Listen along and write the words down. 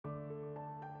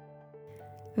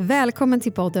Välkommen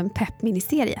till podden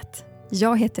Peppministeriet.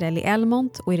 Jag heter Ellie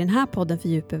Elmont och i den här podden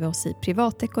fördjupar vi oss i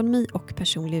privatekonomi och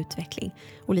personlig utveckling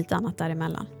och lite annat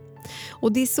däremellan.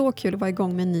 Och det är så kul att vara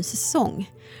igång med en ny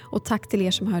säsong. Och tack till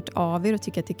er som har hört av er och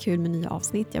tycker att det är kul med nya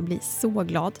avsnitt. Jag blir så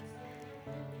glad.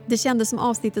 Det kändes som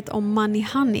avsnittet om Money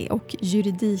Honey och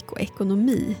juridik och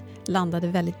ekonomi landade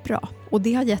väldigt bra. Och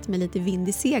det har gett mig lite vind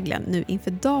i seglen nu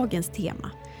inför dagens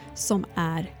tema som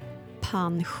är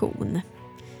pension.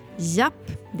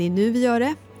 Japp, det är nu vi gör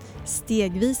det.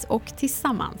 Stegvis och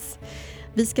tillsammans.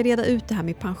 Vi ska reda ut det här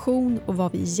med pension och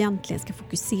vad vi egentligen ska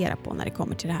fokusera på när det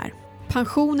kommer till det här.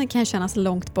 Pensionen kan kännas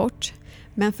långt bort,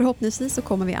 men förhoppningsvis så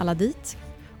kommer vi alla dit.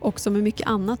 Och som med mycket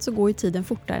annat så går ju tiden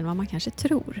fortare än vad man kanske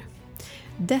tror.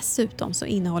 Dessutom så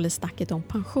innehåller snacket om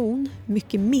pension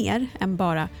mycket mer än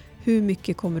bara hur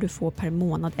mycket kommer du få per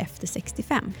månad efter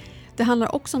 65. Det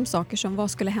handlar också om saker som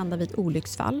vad skulle hända vid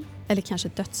olycksfall eller kanske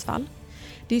dödsfall.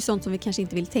 Det är ju sånt som vi kanske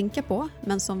inte vill tänka på,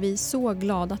 men som vi är så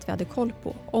glada att vi hade koll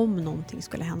på om någonting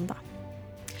skulle hända.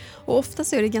 Och ofta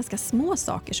så är det ganska små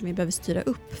saker som vi behöver styra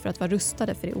upp för att vara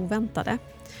rustade för det oväntade.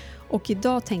 Och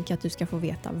idag tänker jag att du ska få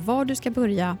veta var du ska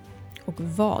börja och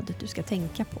vad du ska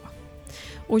tänka på.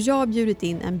 Och jag har bjudit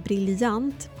in en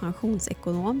briljant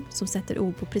pensionsekonom som sätter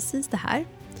ord på precis det här.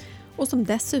 Och som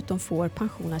dessutom får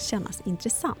pensionen att kännas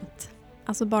intressant.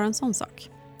 Alltså bara en sån sak.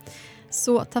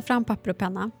 Så ta fram papper och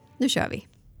penna. Nu kör vi!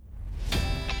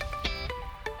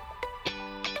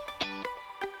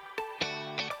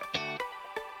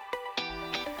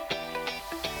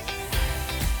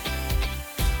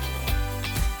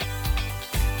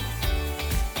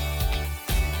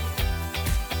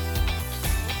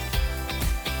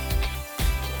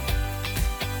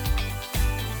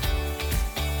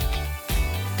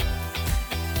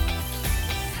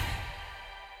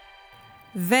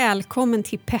 Välkommen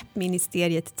till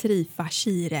Peppministeriet Trifa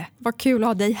Kire. Vad kul att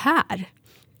ha dig här.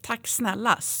 Tack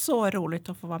snälla, så roligt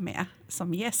att få vara med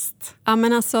som gäst. Ja,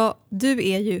 men alltså, du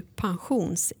är ju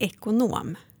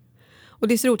pensionsekonom. Och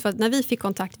det är så roligt för att när vi fick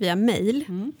kontakt via mejl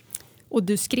och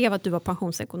du skrev att du var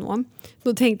pensionsekonom,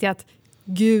 då tänkte jag att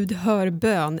Gud hör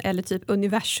bön eller typ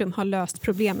universum har löst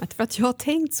problemet. För att jag har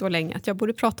tänkt så länge att jag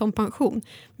borde prata om pension.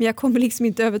 Men jag kommer liksom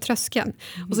inte över tröskeln.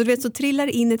 Och så, så trillar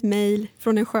det in ett mejl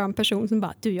från en skön person som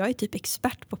bara, du jag är typ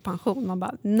expert på pension. Man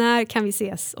bara, när kan vi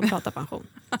ses och prata pension?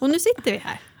 Och nu sitter vi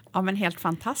här. Ja, men helt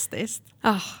fantastiskt.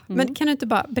 Men kan du inte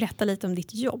bara berätta lite om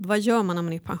ditt jobb? Vad gör man när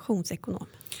man är pensionsekonom?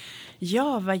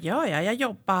 Ja, vad gör jag? Jag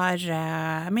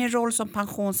jobbar, min roll som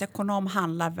pensionsekonom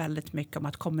handlar väldigt mycket om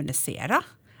att kommunicera.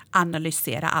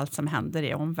 Analysera allt som händer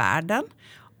i omvärlden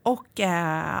och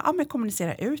men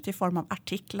kommunicera ut i form av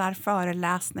artiklar,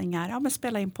 föreläsningar, men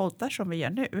spela in poddar som vi gör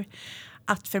nu.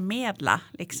 Att förmedla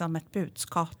liksom ett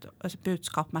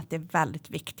budskap med att det är väldigt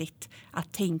viktigt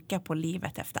att tänka på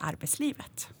livet efter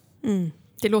arbetslivet.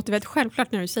 Det låter väldigt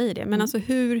självklart när du säger det, men alltså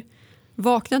hur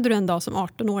vaknade du en dag som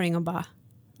 18-åring och bara,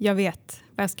 jag vet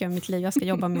vad jag ska göra med mitt liv, jag ska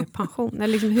jobba med pension. Eller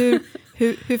liksom,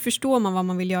 hur förstår man vad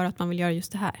man vill göra, att man vill göra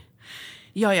just det här?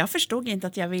 Ja, jag förstod inte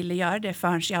att jag ville göra det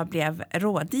förrän jag blev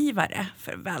rådgivare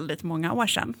för väldigt många år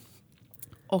sedan.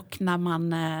 Och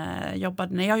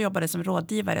när jag jobbade som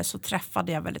rådgivare så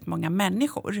träffade jag väldigt många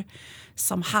människor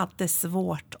som hade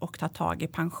svårt att ta tag i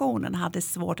pensionen, hade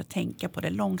svårt att tänka på det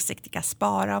långsiktiga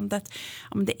sparandet.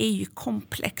 Det är ju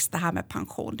komplext det här med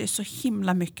pension. Det är så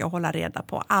himla mycket att hålla reda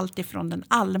på. Allt ifrån den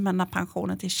allmänna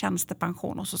pensionen till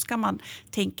tjänstepension. Och så ska man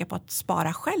tänka på att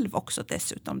spara själv också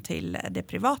dessutom till det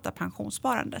privata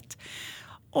pensionssparandet.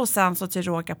 Och sen så till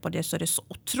råga på det så är det så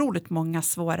otroligt många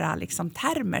svåra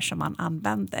termer som man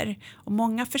använder. Och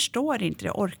många förstår inte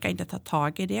det, orkar inte ta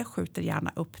tag i det, skjuter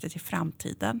gärna upp det till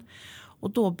framtiden.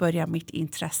 Och då börjar mitt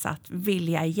intresse att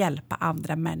vilja hjälpa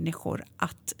andra människor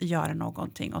att göra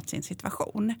någonting åt sin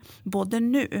situation. Både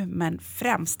nu men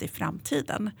främst i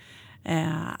framtiden.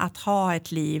 Att ha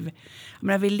ett liv,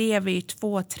 vi lever i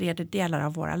 2/3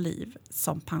 av våra liv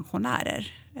som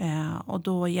pensionärer. Och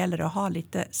då gäller det att ha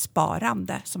lite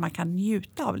sparande så man kan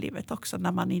njuta av livet också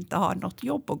när man inte har något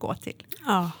jobb att gå till.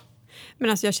 Ja, men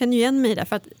alltså jag känner ju igen mig där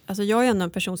för att alltså jag är ändå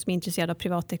en person som är intresserad av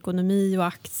privatekonomi och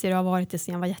aktier och har varit det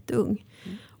sedan jag var jätteung.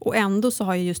 Och ändå så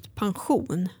har ju just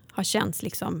pension har känts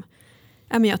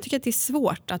jag tycker att det är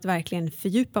svårt att verkligen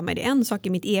fördjupa mig. Det är en sak i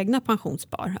mitt egna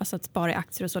pensionsspar, alltså att spara i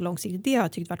aktier och så långsiktigt, det har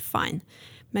jag tyckt varit fine.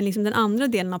 Men den andra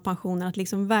delen av pensionen,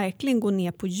 att verkligen gå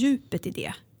ner på djupet i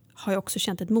det, har jag också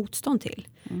känt ett motstånd till.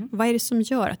 Vad är det som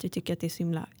gör att vi tycker att det är så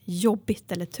himla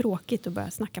jobbigt eller tråkigt att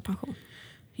börja snacka pension?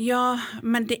 Ja,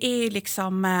 men det är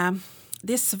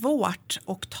det är svårt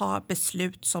att ta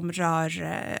beslut som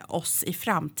rör oss i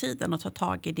framtiden och ta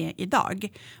tag i det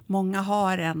idag. Många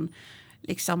har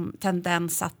liksom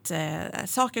tendens att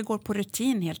saker går på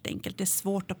rutin helt enkelt. Det är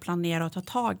svårt att planera och ta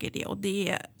tag i det. Och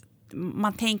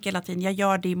man tänker hela tiden, jag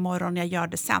gör det imorgon, jag gör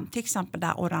det sen. Till exempel det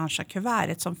här orangea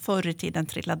kuvertet som förr i tiden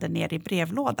trillade ner i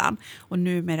brevlådan. Och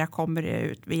numera kommer det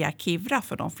ut via Kivra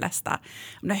för de flesta.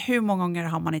 Men hur många gånger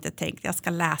har man inte tänkt, jag ska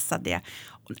läsa det.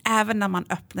 Och även när man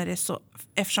öppnar det så,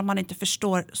 eftersom man inte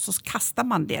förstår så kastar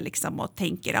man det liksom och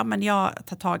tänker, ja men jag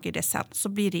tar tag i det sen, så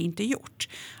blir det inte gjort.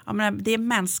 Ja, men det är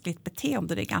mänskligt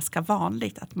beteende, det är ganska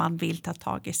vanligt att man vill ta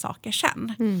tag i saker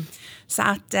sen. Så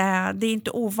att det är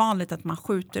inte ovanligt att man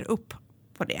skjuter upp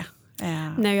på det.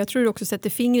 Nej, jag tror du också sätter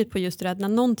fingret på just det där, att när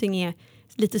någonting är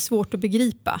lite svårt att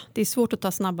begripa. Det är svårt att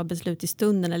ta snabba beslut i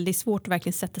stunden, eller det är svårt att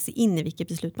verkligen sätta sig in i vilket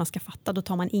beslut man ska fatta. Då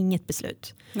tar man inget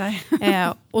beslut. Nej.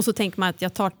 Och så tänker man att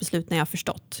jag tar ett beslut när jag har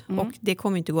förstått. Och det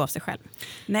kommer inte gå av sig själv.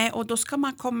 Nej, och då ska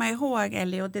man komma ihåg,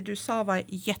 Ellie, och det du sa var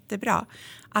jättebra.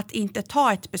 Att inte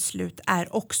ta ett beslut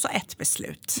är också ett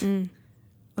beslut.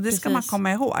 Och det ska man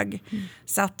komma ihåg.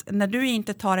 Så att när du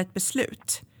inte tar ett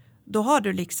beslut, då har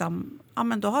du liksom, ja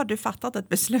men då har du fattat ett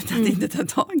beslut att inte ta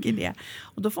tag i det.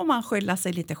 Och då får man skylla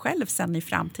sig lite själv sen i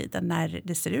framtiden när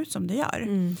det ser ut som det gör.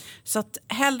 Så att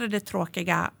hellre det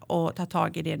tråkiga och ta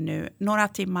tag i det nu. Några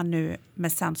timmar nu,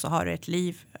 men sen så har du ett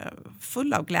liv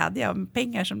full av glädje och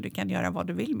pengar som du kan göra vad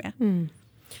du vill med.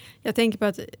 Jag tänker på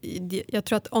att jag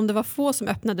tror att om det var få som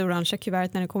öppnade orangea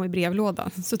kuvertet när det kom i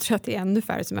brevlådan, så tror jag att det är ännu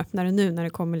färre som öppnar det nu när det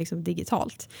kommer liksom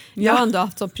digitalt. Jag har ändå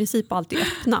haft som princip alltid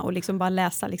öppna och liksom bara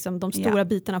läsa liksom de stora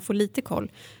bitarna, få lite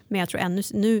koll. Men jag tror ännu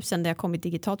nu sen det har kommit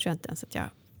digitalt tror jag inte ens att jag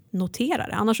noterar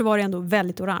det. Annars var det ändå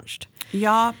väldigt orange.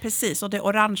 Ja, precis. Och det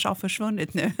orange har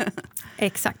försvunnit nu.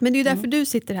 Exakt, men det är ju därför du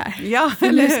sitter här. Ja,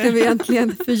 för nu ska vi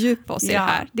äntligen fördjupa oss i det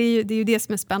här. Det är ju det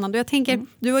som är spännande. Och jag tänker,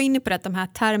 du var inne på det, de här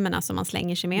termerna som man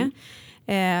slänger sig med.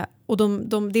 Och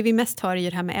det vi mest hör är ju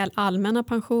det här med allmänna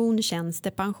pension,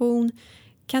 tjänstepension.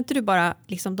 Kan inte du bara,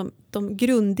 liksom de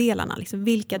grunddelarna, liksom,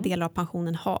 vilka delar av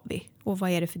pensionen har vi? Och vad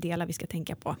är det för delar vi ska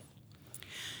tänka på?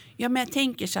 Ja, men jag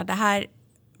tänker så här, det här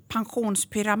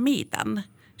pensionspyramiden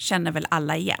känner väl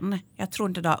alla igen. Jag tror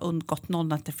inte det har undgått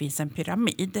någon att det finns en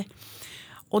pyramid.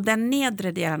 Och den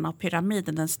nedre delen av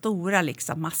pyramiden, den stora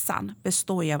liksom massan,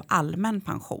 består ju av allmän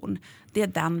pension. Det är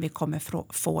den vi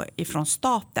kommer få ifrån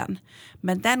staten.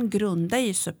 Men den grundar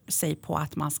ju sig på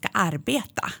att man ska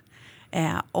arbeta.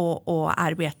 Och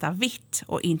arbeta vitt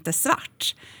och inte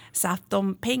svart. Så att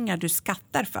de pengar du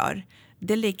skattar för,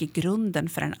 det lägger grunden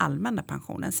för den allmänna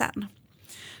pensionen sen.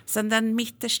 Sen den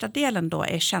mittersta delen då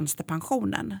är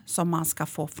tjänstepensionen som man ska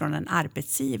få från en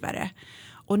arbetsgivare.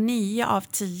 Och 9 av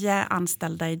 10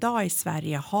 anställda idag i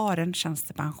Sverige har en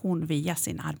tjänstepension via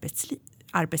sin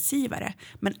arbetsgivare.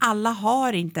 Men alla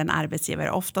har inte en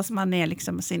arbetsgivare. Oftast man är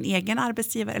liksom sin egen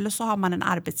arbetsgivare, eller så har man en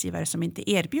arbetsgivare som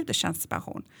inte erbjuder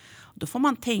tjänstepension. Då får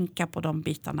man tänka på de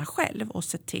bitarna själv och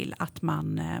se till att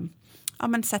man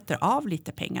sätter av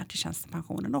lite pengar till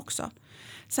tjänstepensionen också.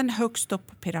 Sen högst upp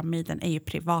på pyramiden är ju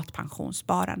privat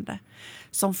pensionssparande.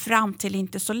 Som fram till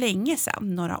inte så länge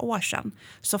sedan, några år sedan,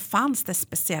 så fanns det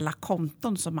speciella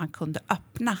konton som man kunde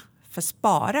öppna för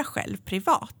spara själv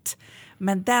privat.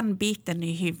 Men den biten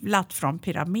är hyvlat från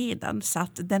pyramiden, så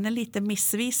att den är lite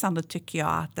missvisande tycker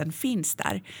jag att den finns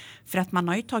där. För att man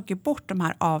har ju tagit bort de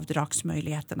här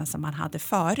avdragsmöjligheterna som man hade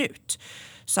förut.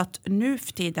 Så att nu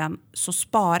för tiden så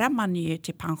sparar man ju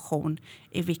till pension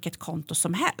i vilket konto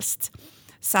som helst.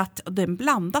 Så att den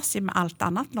blandas ju med allt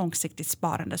annat långsiktigt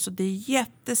sparande. Så det är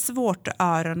jättesvårt att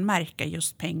öronmärka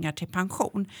just pengar till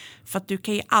pension. För att du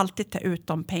kan ju alltid ta ut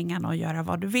de pengarna och göra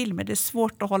vad du vill. Men det är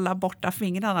svårt att hålla borta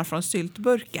fingrarna från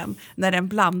syltburken när den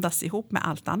blandas ihop med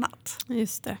allt annat.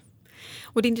 Just det.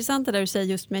 Och det intressanta där du säger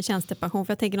just med tjänstepension,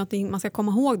 för jag tänker något man ska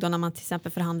komma ihåg då när man till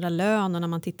exempel förhandlar lön och när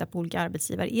man tittar på olika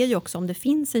arbetsgivare, är ju också om det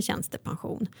finns en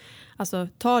tjänstepension. Alltså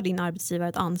tar din arbetsgivare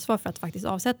ett ansvar för att faktiskt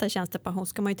avsätta tjänstepension,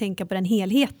 ska man ju tänka på den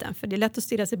helheten. För det är lätt att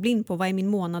stirra sig blind på vad är min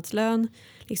månadslön.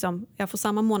 Liksom, jag får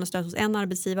samma månadslön hos en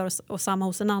arbetsgivare och samma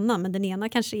hos en annan, men den ena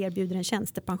kanske erbjuder en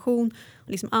tjänstepension och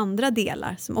liksom andra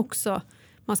delar som också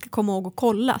man ska komma ihåg och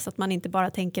kolla, så att man inte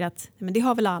bara tänker att men det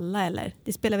har väl alla, eller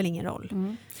det spelar väl ingen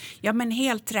roll. Ja, men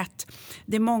helt rätt.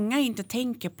 Det många inte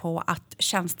tänker på att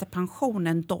tjänstepension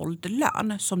är en dold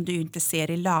lön som du inte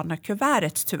ser i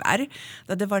lönekuvertet tyvärr.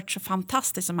 Det hade varit så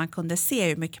fantastiskt om man kunde se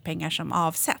hur mycket pengar som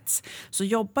avsätts. Så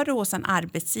jobbar du hos en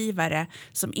arbetsgivare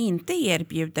som inte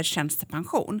erbjuder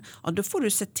tjänstepension, och då får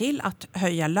du se till att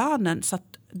höja lönen så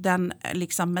att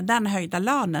med den höjda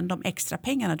lönen, de extra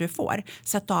pengarna du får,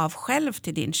 sätta av själv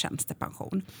till din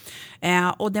tjänstepension.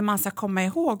 Och det man ska komma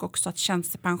ihåg också att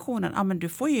tjänstepensionen, men du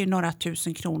får ju några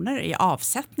tusen kronor i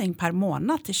avsättning per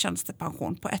månad till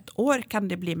tjänstepension. På ett år kan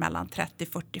det bli mellan 30,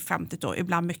 40, 50 då,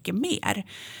 ibland mycket mer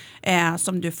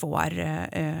som du får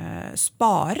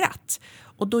sparat.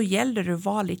 Och då gäller det att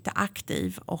vara lite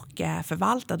aktiv och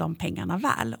förvalta de pengarna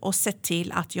väl och se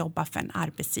till att jobba för en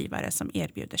arbetsgivare som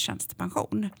erbjuder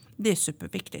tjänstepension. Det är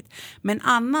superviktigt. Men en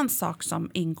annan sak som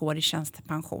ingår i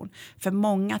tjänstepension, för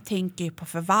många tänker ju på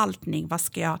förvaltning.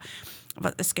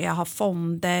 Ska jag ha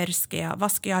fonder?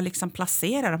 Vad ska jag liksom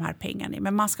placera de här pengarna i?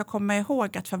 Men man ska komma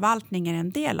ihåg att förvaltning är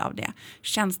en del av det.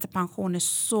 Tjänstepension är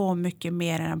så mycket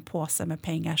mer än en påse med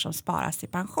pengar som sparas i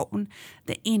pension.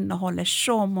 Det innehåller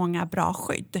så många bra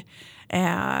skydd.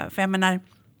 För jag menar,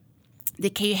 det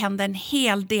kan ju hända en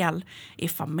hel del i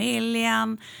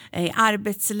familjen, i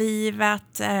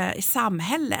arbetslivet, i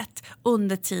samhället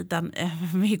under tiden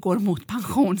vi går mot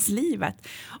pensionslivet.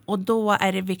 Och då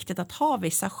är det viktigt att ha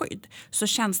vissa skydd. Så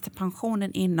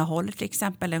tjänstepensionen innehåller till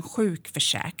exempel en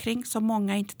sjukförsäkring som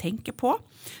många inte tänker på.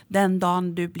 Den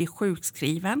dagen du blir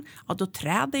sjukskriven, då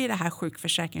träder i det här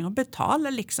sjukförsäkringen och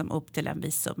betalar liksom upp till en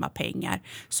viss summa pengar.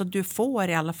 Så du får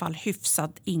i alla fall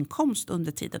hyfsad inkomst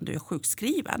under tiden du är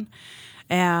sjukskriven.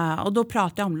 Och då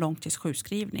pratar jag om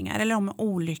långtidssjukskrivningar eller om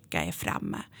olycka är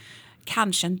framme.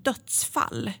 Kanske en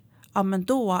dödsfall. Men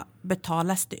då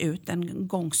betalas det ut en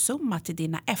gångsumma till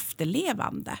dina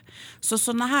efterlevande. Så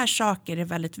sådana här saker är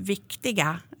väldigt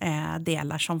viktiga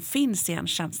delar som finns i en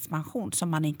tjänstepension som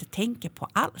man inte tänker på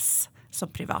alls som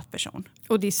privatperson.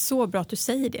 Och det är så bra att du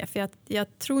säger det, för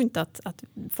jag tror inte att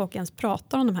folk ens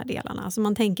pratar om de här delarna. Alltså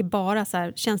man tänker bara så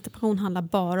här, tjänstepension handlar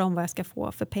bara om vad jag ska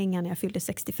få för pengar när jag fyller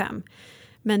 65.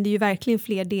 Men det är ju verkligen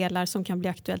fler delar som kan bli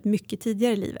aktuellt mycket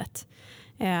tidigare i livet.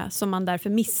 Som man därför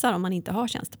missar om man inte har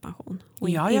tjänstepension och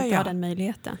inte har den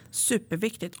möjligheten.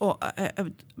 Superviktigt. Och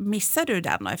missar du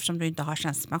den eftersom du inte har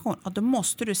tjänstepension, då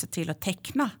måste du se till att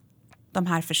teckna de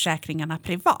här försäkringarna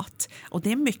privat. Och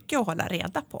det är mycket att hålla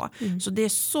reda på. Så det är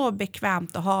så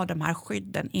bekvämt att ha de här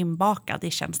skydden inbakade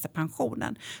i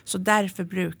tjänstepensionen. Så därför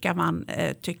brukar man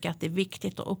tycka att det är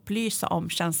viktigt att upplysa om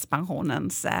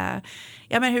tjänstepensionens,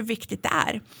 hur viktigt det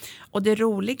är. Och det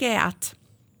roliga är att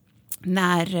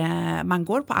när man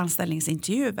går på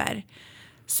anställningsintervjuer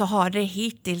så har det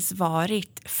hittills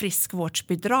varit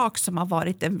friskvårdsbidrag som har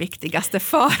varit den viktigaste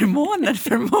förmånen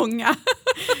för många.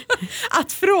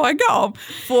 Att fråga om,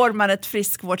 får man ett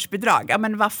friskvårdsbidrag?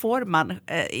 Men vad får man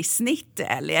i snitt?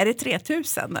 Eller är det 3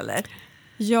 000 eller?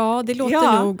 Ja, det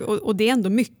låter nog, och det är ändå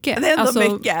mycket. Det är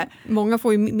ändå mycket. Många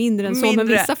får ju mindre än så, men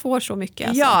vissa får så mycket.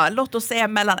 Alltså. Ja, låt oss säga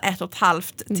mellan 1 500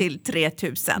 till 3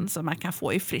 000 som man kan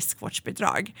få i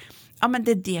friskvårdsbidrag. Men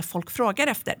det är det folk frågar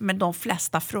efter. Men de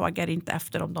flesta frågar inte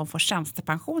efter om de får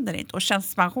tjänstepension eller inte. Och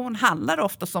tjänstepension handlar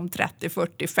ofta om 30,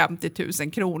 40, 50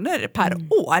 000 kronor per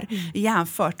år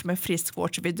jämfört med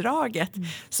friskvårdsbidraget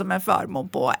som är förmån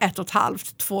på 1 500,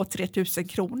 2, 3 000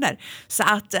 kronor. Så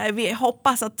att vi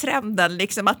hoppas att trenden,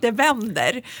 att det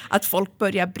vänder. Att folk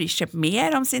börjar bry sig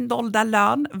mer om sin dolda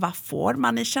lön. Vad får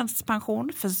man i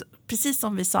tjänstepension? För precis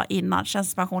som vi sa innan,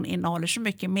 tjänstepension innehåller så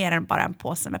mycket mer än bara en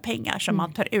påse med pengar som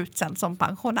man tar ut sen som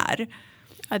pensionär.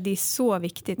 Ja, det är så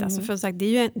viktigt. Alltså, för sagt, det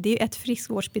är ju ett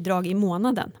friskvårdsbidrag i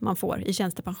månaden man får i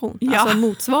tjänstepension. Ja. Alltså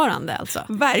motsvarande alltså.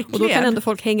 Verkligen. Och då kan ändå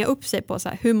folk hänga upp sig på så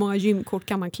här, hur många gymkort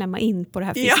kan man klämma in på det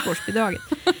här friskvårdsbidraget.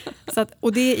 Så att,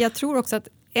 och jag tror också att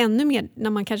ännu mer när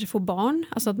man kanske får barn,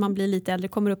 alltså att man blir lite äldre,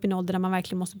 kommer upp i en ålder där man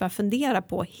verkligen måste börja fundera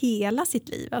på hela sitt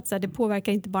liv. Att så här, det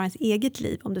påverkar inte bara ens eget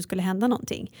liv om det skulle hända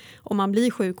någonting. Om man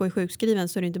blir sjuk och är sjukskriven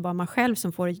så är det inte bara man själv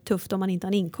som får det tufft om man inte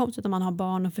har en inkomst, utan man har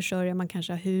barn och försörja, man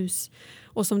kanske har hus.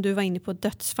 Och som du var inne på,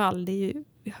 dödsfall, det är ju,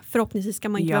 förhoppningsvis ska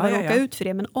man inte behöva råka ut för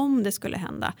det, men om det skulle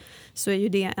hända så är ju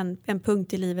det en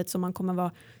punkt i livet som man kommer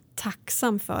vara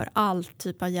tacksam för all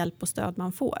typ av hjälp och stöd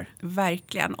man får.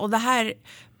 Verkligen. Och det här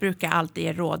brukar alltid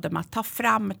ge råd om att ta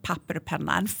fram ett papper och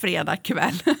penna en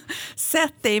fredagkväll.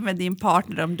 Sätt dig med din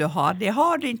partner om du har det.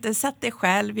 Har du inte, sätt dig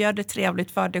själv, gör det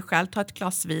trevligt för dig själv, ta ett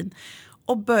glas vin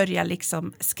och börja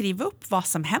skriva upp vad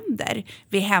som händer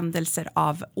vid händelser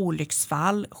av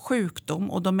olycksfall,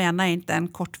 sjukdom, och då menar jag inte en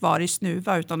kortvarig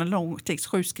snuva utan en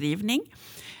långtidssjukskrivning,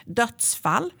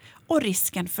 dödsfall. och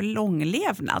risken för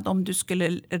långlevnad. Om du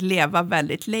skulle leva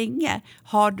väldigt länge,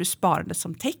 har du sparande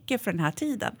som täcker för den här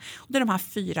tiden? Och det är de här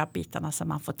 4 bitarna som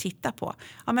man får titta på.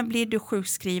 Ja, men blir du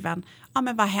sjukskriven? Ja,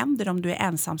 men vad händer om du är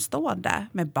ensamstående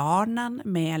med barnen,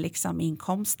 med liksom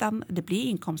inkomsten? Det blir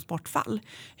inkomstbortfall.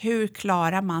 Hur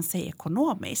klarar man sig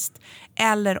ekonomiskt?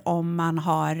 Eller om man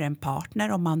har en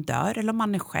partner, om man dör, eller om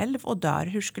man är själv och dör.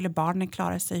 Hur skulle barnen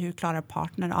klara sig? Hur klarar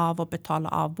partnern av att betala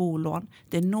av bolån?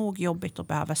 Det är nog jobbigt att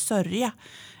behöva sörja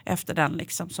efter den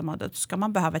liksom som har dött. Ska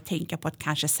man behöva tänka på att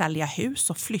kanske sälja hus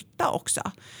och flytta också.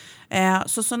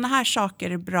 Så sådana här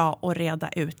saker är bra att reda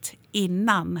ut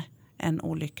innan en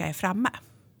olycka är framme.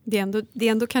 Det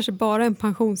är ändå kanske bara en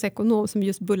pensionsekonom som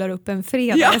just bullar upp en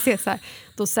fredag. Ja. Jag ser så här,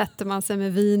 då sätter man sig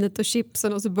med vinet och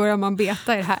chipsen och så börjar man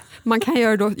beta i det här. Man kan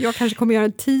göra då, jag kanske kommer göra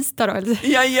en tisdag då. Eller?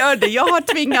 Jag gör det, jag har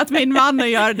tvingat min man att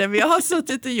göra det. Vi har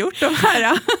suttit och gjort de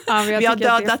här. Ja, vi har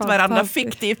dödat varandra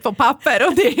fiktivt på papper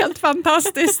och det är helt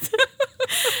fantastiskt.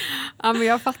 Ja, men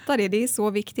jag fattar det, det är så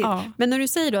viktigt. Ja. Men när du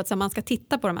säger då att man ska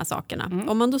titta på de här sakerna.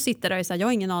 Om man då sitter där och säger jag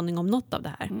har ingen aning om något av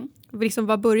det här. Liksom,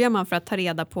 vad börjar man för att ta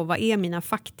reda på vad är mina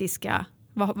faktiska,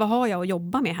 vad har jag att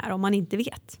jobba med här om man inte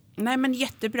vet? Nej, men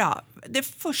jättebra. Det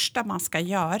första man ska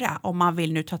göra om man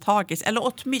vill nu ta tag i, eller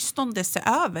åtminstone se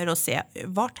över och se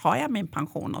vart har jag min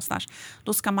pension någonstans.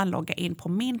 Då ska man logga in på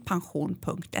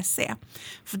minpension.se.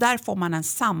 För där får man en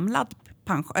samlad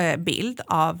bild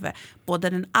av både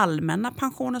den allmänna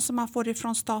pensionen som man får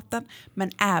ifrån staten men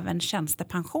även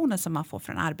tjänstepensionen som man får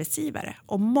från arbetsgivare.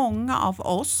 Och många av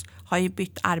oss har ju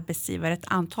bytt arbetsgivare ett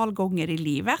antal gånger i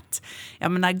livet.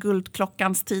 Jag menar,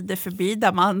 guldklockans tid är förbi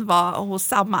där man var hos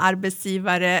samma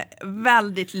arbetsgivare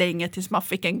väldigt länge tills man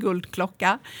fick en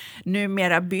guldklocka.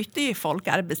 Numera byter ju folk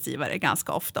arbetsgivare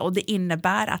ganska ofta och det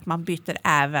innebär att man byter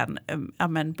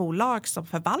även bolag som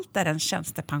förvaltar en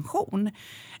tjänstepension.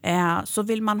 Så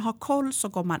vill man ha koll så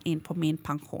går man in på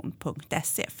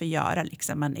minpension.se för att göra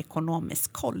liksom en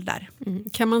ekonomisk koll där.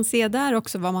 Kan man se där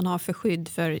också vad man har för skydd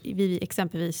för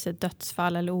exempelvis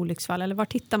dödsfall eller olycksfall? Eller var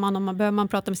tittar man behöver man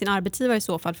prata med sin arbetsgivare i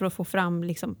så fall för att få fram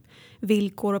liksom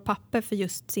villkor och papper för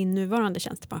just sin nuvarande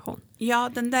tjänstepension?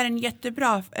 Ja, den där är en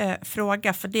jättebra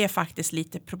fråga för det är faktiskt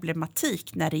lite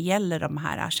problematik när det gäller de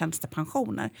här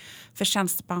tjänstepensioner. För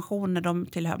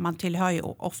tjänstepensioner, man tillhör ju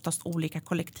oftast olika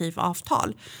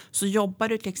kollektivavtal. Så jobbar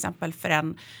du till exempel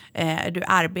för du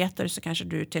arbetar så kanske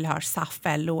du tillhör SAF,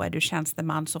 LO, är du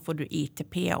tjänsteman så får du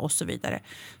ITP och så vidare.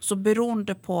 Så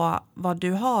beroende på vad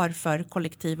du har för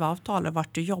kollektivavtal och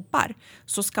vart du jobbar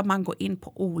så ska man gå in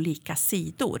på olika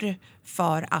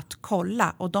för att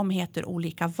kolla och de heter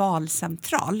olika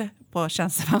valcentral på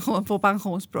tjänstepension på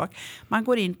pensionsspråk. Man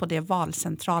går in på det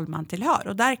valcentral man tillhör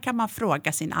och där kan man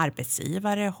fråga sin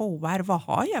arbetsgivare, HR, vad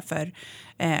har jag för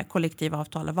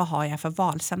kollektivavtal och vad har jag för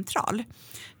valcentral?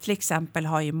 Till exempel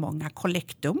har ju många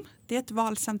Collectum, det är ett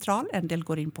valcentral. En del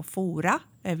går in på Fora,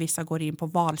 vissa går in på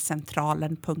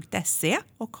valcentralen.se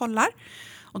och kollar.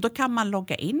 Och då kan man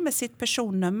logga in med sitt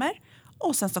personnummer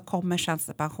och sen så kommer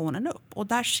tjänstepensionen upp. Och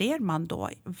där ser man då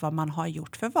vad man har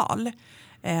gjort för val.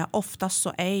 Oftast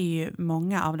så är ju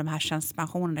många av de här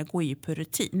tjänstepensionerna går ju på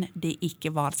rutin. Det är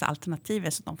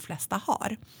icke-valsalternativet som de flesta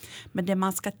har. Men det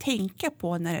man ska tänka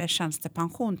på när det är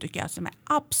tjänstepension tycker jag som är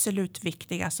absolut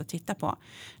viktigast att titta på.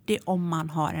 Det är om man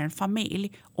har en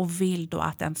familj och vill då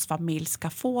att ens familj ska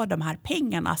få de här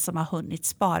pengarna som har hunnit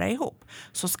spara ihop.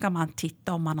 Så ska man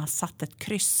titta om man har satt ett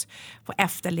kryss på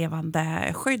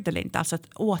efterlevande skydd eller inte. Alltså ett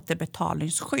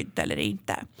återbetalningsskydd eller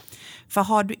inte. För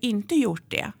har du inte gjort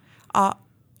det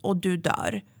och du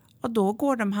dör och då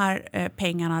går de här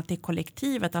pengarna till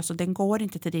kollektivet, alltså den går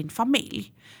inte till din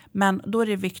familj. Men då är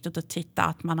det viktigt att titta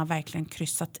att man har verkligen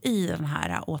kryssat i den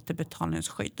här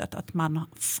återbetalningsskyddet,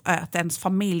 att ens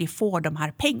familj får de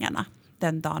här pengarna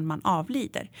den dagen man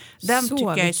avlider. Den så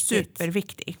tycker jag är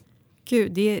superviktig.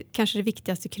 Gud, det är kanske det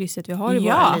viktigaste krysset vi har i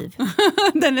våra liv.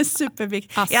 Den är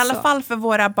superviktig. Alltså. I alla fall för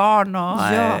våra barn och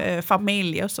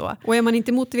familj och så. Och är man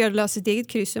inte motiverad att lösa sitt eget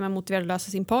kryss är man motiverad att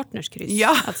lösa sin partners kryss.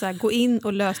 Ja. Att så här, gå in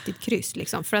och lösa ditt kryss.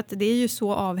 Liksom. För att det är ju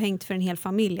så avhängt för en hel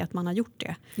familj att man har gjort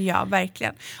det. Ja,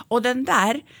 verkligen. Och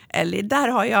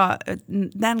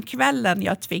den kvällen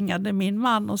jag tvingade min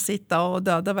man att sitta och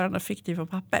döda varandra fiktivt på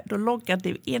papper. Då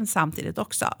loggade vi in samtidigt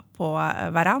också på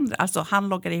varandra. Alltså han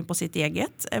loggade in på sitt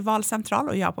eget valcentral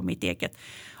och jag på mitt eget.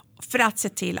 För att se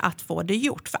till att få det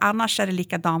gjort. För annars är det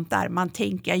likadant där. Man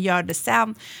tänker, jag gör det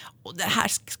sen. Och det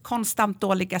här konstant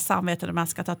dåliga samvetet när man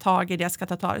ska ta tag i det,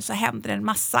 så händer en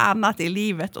massa annat i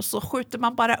livet. Och så skjuter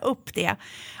man bara upp det.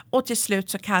 Och till slut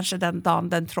så kanske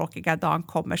den tråkiga dagen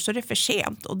kommer så det är för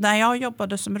sent. Och när jag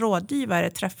jobbade som rådgivare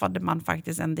träffade man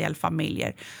faktiskt en del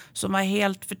familjer som var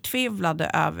helt förtvivlade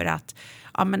över att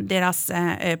men deras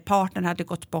partner hade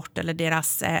gått bort eller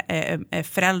deras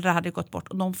föräldrar hade gått bort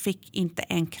och de fick inte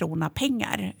 1 krona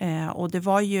pengar. Och det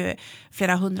var ju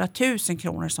flera 100 000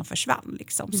 kronor som försvann.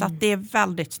 Liksom. Så att det är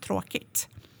väldigt tråkigt.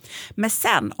 Men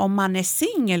sen om man är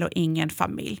singel och ingen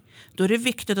familj, då är det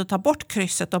viktigt att ta bort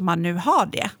krysset om man nu har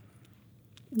det.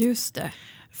 Just det.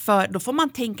 För då får man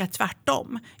tänka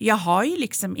tvärtom. Jag har ju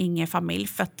liksom ingen familj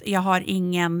för att jag har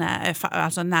ingen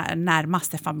alltså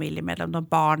närmaste familjemedlem, de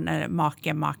barn,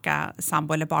 maka,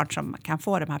 sambo eller barn som kan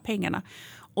få de här pengarna.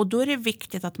 Och då är det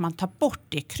viktigt att man tar bort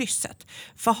det krysset.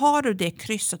 För har du det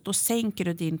krysset då sänker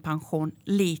du din pension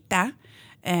lite.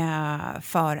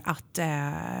 För att det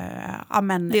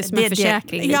är som en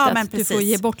försäkring lite, att du får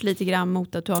ge bort lite grann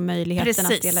mot att du har möjligheten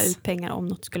att dela ut pengar om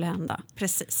något skulle hända.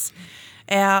 Precis.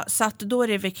 Så att då är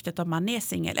det viktigt om man är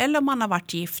singel eller om man har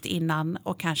varit gift innan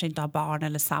och kanske inte har barn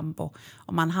eller sambo.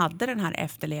 Om man hade den här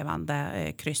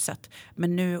efterlevande krysset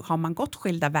men nu har man gått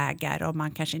skilda vägar och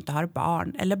man kanske inte har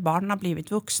barn eller barnen har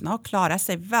blivit vuxna och klarar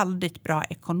sig väldigt bra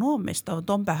ekonomiskt och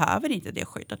de behöver inte det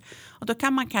skyddet. Och då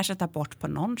kan man kanske ta bort på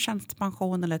någon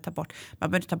tjänstepension eller man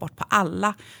behöver ta bort på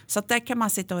alla. Så att där kan man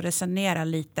sitta och resonera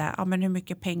lite, men hur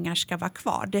mycket pengar ska vara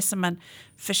kvar? Det är som en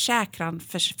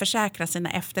försäkra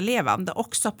sina efterlevande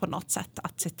också på något sätt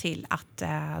att se till att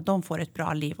de får ett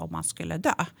bra liv om man skulle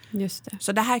dö. Just det.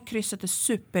 Så det här krysset är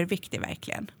superviktigt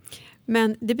verkligen.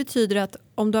 Men det betyder att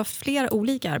om du har flera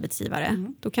olika arbetsgivare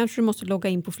då kanske du måste logga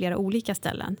in på flera olika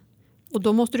ställen. Och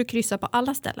då måste du kryssa på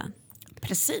alla ställen.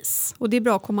 Precis. Och det är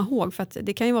bra att komma ihåg för att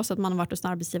det kan ju vara så att man har varit hos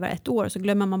en arbetsgivare 1 år och så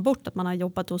glömmer man bort att man har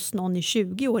jobbat hos någon i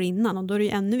 20 år innan och då är det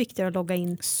ju ännu viktigare att logga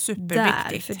in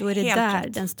där för då är det där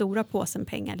den stora påsen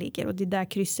pengar ligger och det är där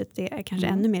krysset är kanske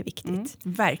ännu mer viktigt.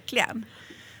 Verkligen.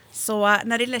 Så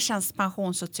när det gäller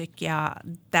tjänstepension så tycker jag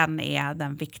den är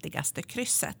den viktigaste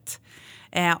krysset.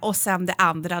 Och sen det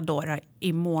andra då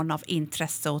i mån av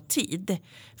intresse och tid.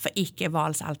 För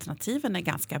icke-valsalternativen är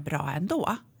ganska bra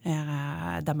ändå.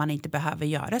 Där man inte behöver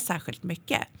göra särskilt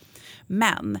mycket.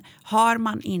 Men har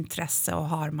man intresse och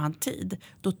har man tid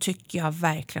då tycker jag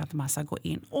verkligen att man ska gå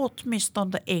in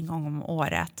åtminstone 1 gång om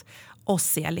året och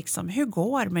se liksom, hur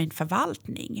går min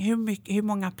förvaltning? Hur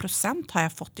många procent har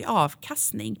jag fått i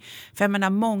avkastning? För jag menar,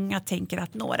 många tänker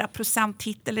att några procent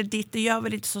hit eller dit, det gör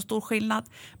väl inte så stor skillnad.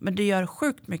 Men det gör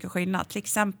sjukt mycket skillnad. Till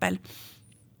exempel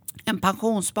en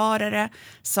pensionssparare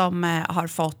som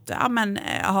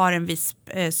har en viss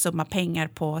summa pengar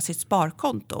på sitt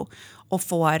sparkonto och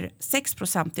får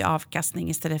 6% i avkastning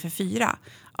istället för 4%.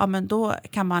 Ja, men då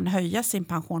kan man höja sin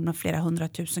pension med flera 100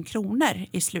 000 kronor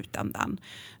i slutändan.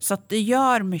 Så att det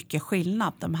gör mycket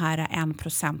skillnad de här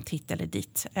 1% hit eller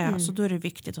dit. Så då är det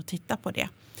viktigt att titta på det.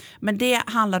 Men det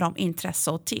handlar om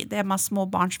intresse och tid. Är man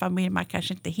småbarnsfamilj, man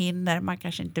kanske inte hinner, man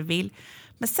kanske inte vill.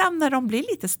 Men sen när de blir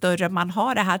lite större, man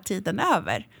har det här tiden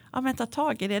över. Ja, men ta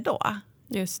tag i det då.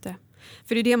 Just det.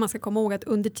 För det är det man ska komma ihåg att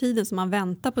under tiden som man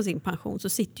väntar på sin pension så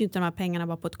sitter ju inte de här pengarna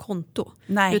bara på ett konto.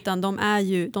 Nej. Utan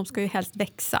de ska ju helst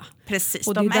växa. Precis,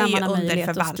 och det är de där är man ju har under möjlighet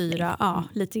förvaltning. Att styra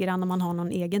lite grann om man har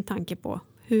någon egen tanke på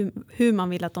hur man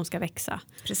vill att de ska växa.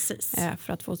 Precis.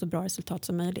 För att få så bra resultat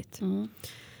som möjligt.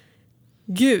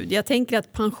 Gud, jag tänker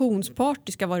att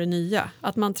pensionsparty ska vara det nya.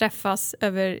 Att man träffas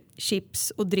över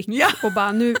chips och dricka och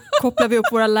bara nu kopplar vi upp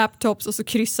våra laptops och så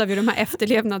kryssar vi de här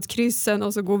efterlevnadskryssen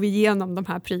och så går vi igenom de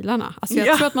här prylarna. Alltså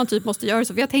jag tror att man typ måste göra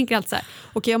så. För jag tänker alltid så här,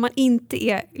 okej, om man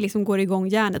inte går igång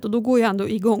hjärnet och då går jag ändå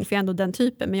igång för jag är ändå den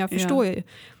typen. Men jag förstår ju,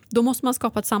 då måste man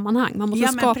skapa ett sammanhang. Man måste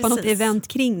skapa något event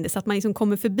kring det så att man liksom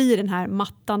kommer förbi den här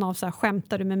mattan av så här,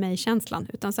 skämtar du med mig-känslan.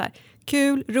 Utan så här,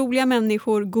 kul, roliga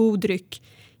människor, god dryck,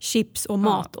 chips och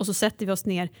mat och så sätter vi oss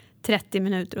ner 30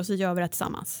 minuter och så gör vi det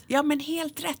tillsammans. Ja, men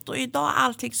helt rätt. Och idag är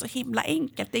allting så himla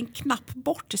enkelt. Det är en knapp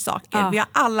bort till saker. Vi har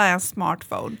alla en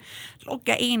smartphone.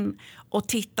 Logga in och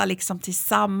titta liksom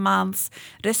tillsammans.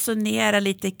 Resonera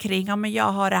lite kring, men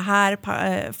jag har det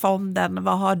här fonden.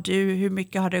 Vad har du? Hur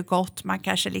mycket har det gått? Man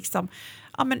kanske liksom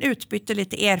utbyter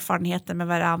lite erfarenheter med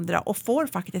varandra och får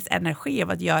faktiskt energi av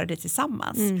att göra det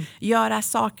tillsammans. Göra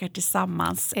saker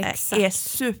tillsammans är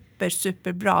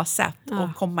super bra sätt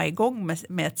att komma igång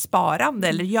med ett sparande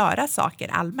eller göra saker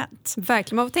allmänt.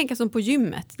 Verkligen, man får tänka som på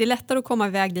gymmet. Det är lättare att komma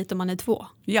iväg dit om man är 2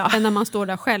 än när man står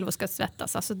där själv och ska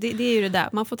svettas. Alltså det är ju det där.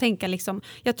 Man får tänka liksom,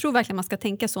 jag tror verkligen man ska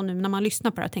tänka så nu när man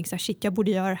lyssnar på det och tänker så här, shit, jag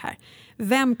borde göra det här.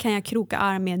 Vem kan jag kroka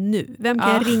arm med nu? Vem kan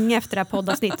jag ringa efter det här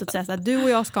poddavsnittet och säga så här, du och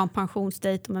jag ska ha en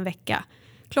pensionsdate om en vecka.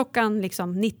 Klockan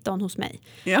liksom 19 hos mig.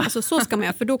 Alltså så ska man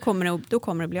göra, för då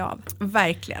kommer det bli av.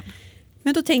 Verkligen.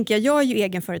 Men då tänker jag är ju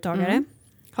egenföretagare.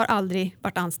 Har aldrig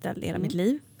varit anställd i hela mitt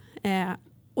liv.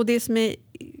 Och det som är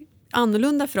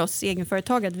annorlunda för oss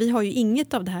egenföretagare. Vi har ju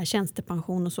inget av det här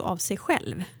tjänstepension och så av sig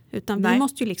själv. Utan vi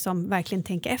måste ju liksom verkligen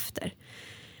tänka efter.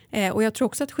 Och jag tror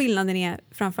också att skillnaden är,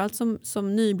 framförallt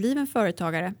som nybliven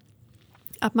företagare,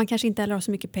 att man kanske inte heller har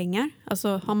så mycket pengar.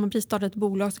 Alltså har man precis startat ett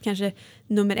bolag så kanske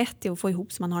nummer 1 är att få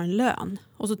ihop så man har en lön.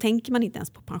 Och så tänker man inte ens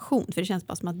på pension. För det känns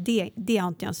bara som att det har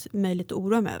inte ens möjlighet att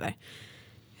oroa mig över.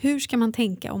 Hur ska man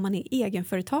tänka om man är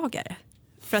egenföretagare?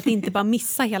 För att inte bara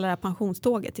missa hela det här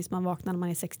pensionståget tills man vaknar när man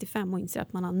är 65 och inser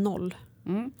att man har 0.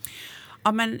 Mm.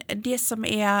 Ja, men det som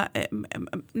är,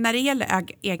 när det gäller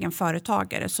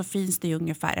egenföretagare så finns det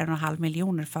ungefär 1,5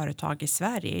 miljoner företag i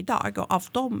Sverige idag. Och av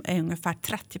dem är ungefär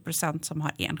 30% som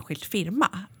har enskild firma.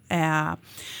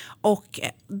 Och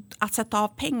att sätta av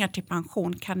pengar till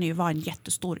pension kan ju vara en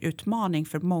jättestor utmaning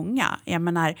för många. Jag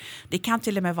menar, det kan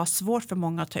till och med vara svårt för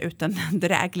många att ta ut en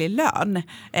dräglig lön.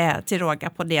 Till råga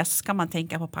på det så ska man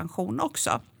tänka på pension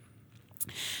också.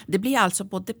 Det blir alltså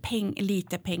både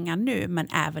lite pengar nu men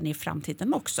även i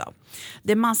framtiden också.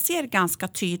 Det man ser ganska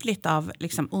tydligt av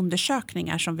liksom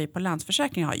undersökningar som vi på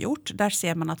Länsförsäkring har gjort. Där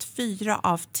ser man att 4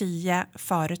 av 10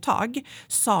 företag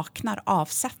saknar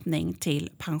avsättning till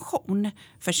pension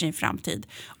för sin framtid.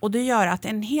 Och det gör att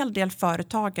en hel del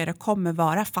företagare kommer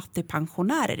vara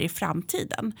fattigpensionärer i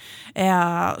framtiden.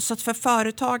 Så att för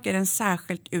företag är det en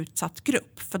särskilt utsatt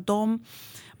grupp. För de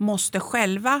måste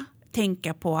själva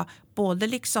tänka på både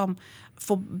liksom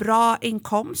få bra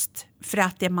inkomst för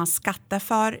att det man skattar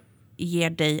för ger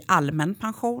dig allmän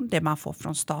pension, det man får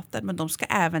från staten. Men de ska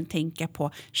även tänka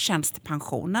på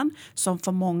tjänstepensionen som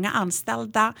för många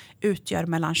anställda utgör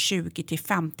mellan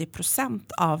 20-50%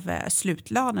 av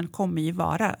slutlönen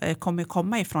kommer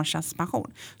komma ifrån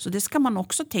tjänstepension. Så det ska man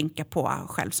också tänka på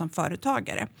själv som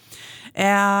företagare.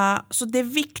 Så det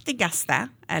viktigaste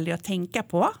är att tänka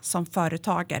på som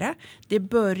företagare, det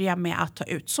börjar med att ta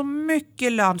ut så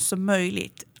mycket lön som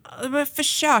möjligt.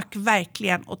 Försök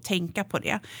verkligen att tänka på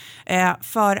det.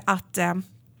 För att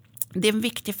det är en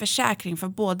viktig försäkring för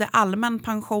både allmän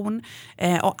pension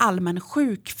och allmän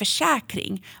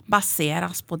sjukförsäkring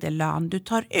baseras på det lön du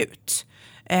tar ut.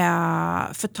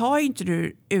 För tar inte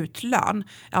du ut lön,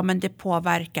 ja, men det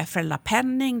påverkar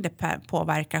föräldrapenning, det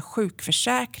påverkar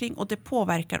sjukförsäkring och det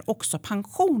påverkar också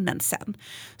pensionen sen.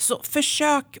 Så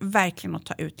försök verkligen att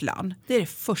ta ut lön. Det är det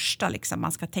första liksom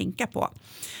man ska tänka på.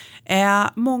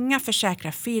 Många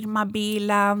försäkrar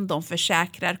firmabilen, de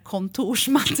försäkrar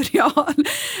kontorsmaterial,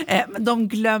 de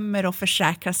glömmer att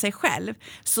försäkra sig själv.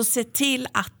 Så se till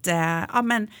att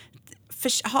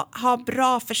ha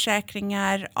bra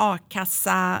försäkringar,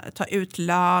 a-kassa, ta ut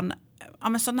lön. Ja,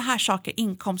 men sådana här saker,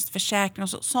 inkomstförsäkring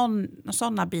och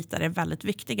sådana bitar är väldigt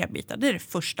viktiga bitar. Det är det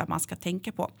första man ska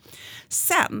tänka på.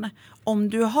 Sen, om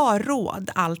du har råd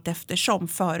allt eftersom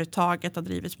företaget har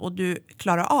drivits och du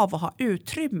klarar av att ha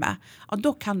utrymme, ja,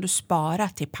 då kan du spara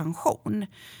till pension.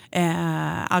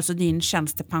 Alltså din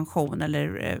tjänstepension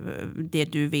eller det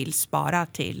du vill spara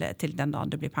till den dagen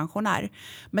du blir pensionär.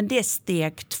 Men det är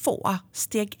steg 2.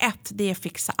 Steg 1, det är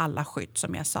fixa alla skydd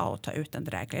som jag sa och ta ut en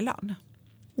dräglig lön.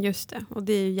 Just det, och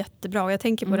det är ju jättebra. Och jag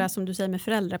tänker på det här som du säger med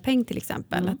föräldrapeng till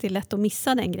exempel. Att det är lätt att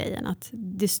missa den grejen. Att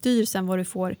det styr sen vad du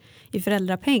får i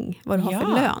föräldrapeng, vad du har för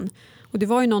lön. Och det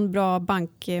var ju någon bra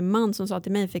bankman som sa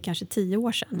till mig för kanske 10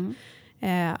 år sedan.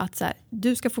 Att så här,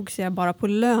 du ska fokusera bara på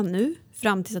lön nu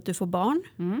fram tills att du får barn.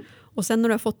 Och sen när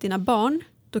du har fått dina barn,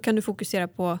 då kan du fokusera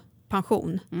på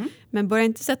pension. Men börja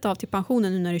inte sätta av till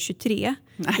pensionen nu när du är 23.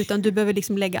 Nej. Utan du behöver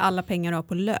liksom lägga alla pengar av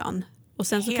på lön. Och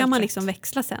sen så kan man liksom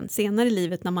växla senare i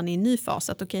livet när man är i en ny fas.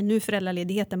 Att okej, nu är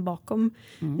föräldraledigheten bakom.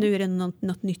 Nu är det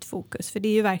något nytt fokus. För det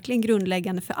är ju verkligen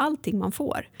grundläggande för allting man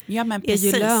får. Ja, men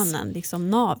precis. Är ju lönen liksom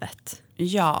navet.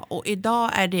 Ja, och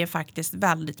idag är det faktiskt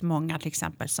väldigt många till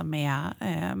exempel som är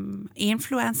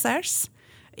influencers,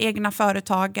 egna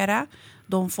företagare.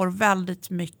 De får väldigt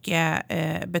mycket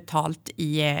betalt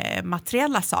i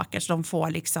materiella saker. Så de får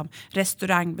liksom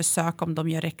restaurangbesök om de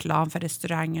gör reklam för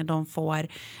restauranger. De får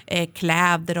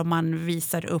kläder om man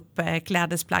visar upp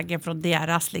klädesplaggen från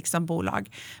deras liksom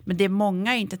bolag. Men det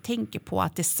många inte tänker på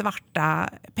att det är svarta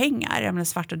pengar. Jag menar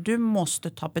svarta, du måste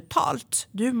ta betalt.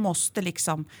 Du måste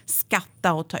liksom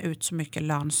skatta och ta ut så mycket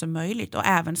lön som möjligt. Och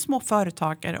även små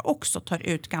företagare också tar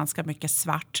ut ganska mycket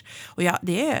svart. Och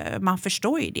man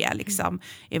förstår ju det liksom.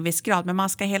 I en viss grad, men man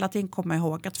ska hela tiden komma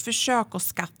ihåg att försöka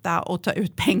skatta och ta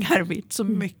ut pengar vitt så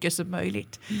mycket som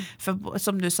möjligt. För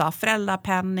som du sa,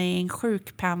 föräldrapenning,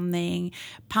 sjukpenning,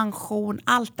 pension,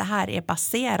 allt det här är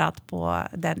baserat på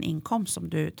den inkomst som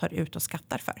du tar ut och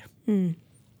skattar för.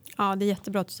 Ja, det är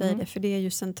jättebra att du säger det, för det är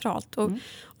ju centralt.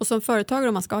 Och som företagare,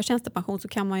 om man ska ha tjänstepension, så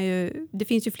kan man ju, det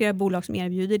finns ju flera bolag som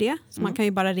erbjuder det. Så man kan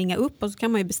ju bara ringa upp och så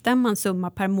kan man ju bestämma en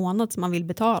summa per månad som man vill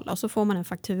betala. Och så får man en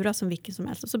faktura som vilken som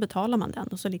helst och så betalar man den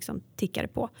och så liksom tickar det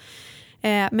på.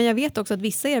 Men jag vet också att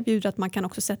vissa erbjuder att man kan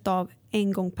också sätta av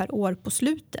en gång per år på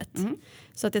slutet.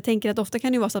 Så att jag tänker att ofta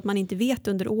kan det vara så att man inte vet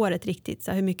under året riktigt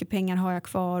så här, hur mycket pengar har jag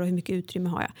kvar och hur mycket utrymme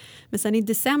har jag. Men sen i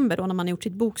december då, när man har gjort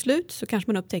sitt bokslut, så kanske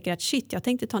man upptäcker att shit, jag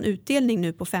tänkte ta en utdelning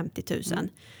nu på 50 000.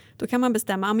 Då kan man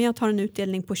bestämma att jag tar en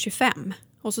utdelning på 25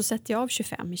 och så sätter jag av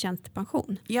 25 i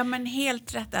tjänstepension. Ja, men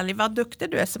helt rätt, Ali. Vad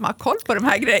duktig du är som har koll på de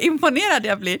här grejerna. Imponerad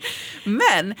jag blir.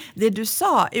 Men det du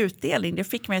sa, utdelning, det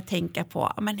fick mig att tänka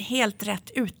på, men helt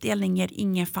rätt, utdelning ger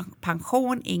ingen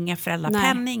pension, ingen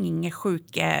föräldrapenning, ingen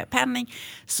sjukpenning.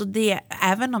 Så det,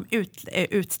 även om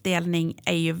utdelning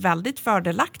är ju väldigt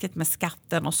fördelaktigt med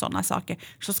skatten och sådana saker,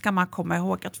 så ska man komma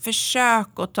ihåg att försök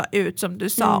att ta ut, som du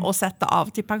sa, och sätta av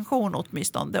till pension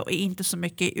åtminstone, och inte så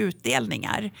mycket i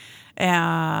utdelningar.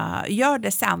 Gör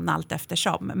det sen allt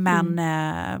eftersom, men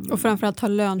och framförallt ta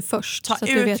lön först, ta så att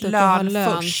ut du vet att du har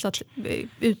lön först. Så att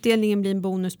utdelningen blir en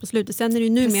bonus på slutet. Sen är det ju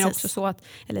numera också så att,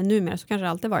 eller numera så kanske det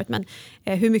alltid varit, men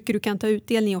hur mycket du kan ta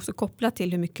utdelning är också kopplat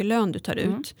till hur mycket lön du tar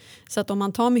ut. Så att om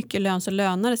man tar mycket lön så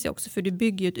lönar det sig också, för du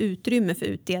bygger ju ett utrymme för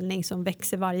utdelning som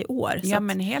växer varje år. Ja,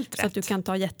 men helt rätt. Så att du kan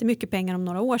ta jättemycket pengar om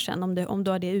några år sedan om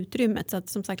du har det utrymmet. Så att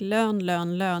som sagt, lön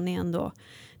är ändå.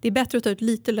 Det är bättre att ta ut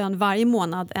lite lön varje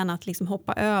månad än att liksom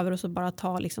hoppa över och så bara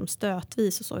ta liksom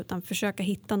stötvis och så, utan försöka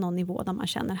hitta någon nivå där man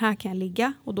känner här kan jag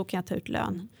ligga och då kan jag ta ut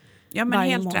lön. Ja, men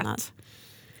varje helt månad. Rätt.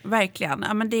 Verkligen.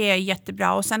 Ja, men det är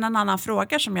jättebra. Och sen en annan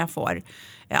fråga som jag får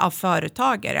av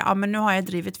företagare. Ja, men nu har jag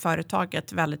drivit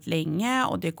företaget väldigt länge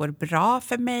och det går bra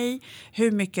för mig.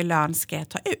 Hur mycket lön ska jag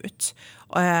ta ut?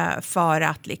 För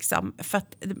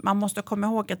att man måste komma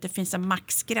ihåg att det finns en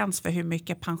maxgräns för hur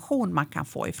mycket pension man kan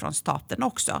få ifrån staten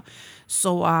också.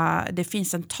 Så det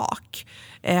finns en tak.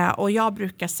 Och jag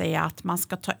brukar säga att man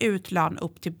ska ta ut lön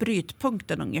upp till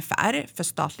brytpunkten ungefär för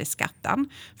statlig skatten.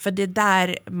 För det är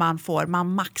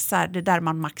där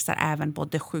man maxar även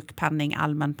både sjukpenning,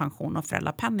 allmän pension och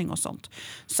föräldrapenning och sånt.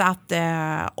 Så att,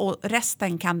 och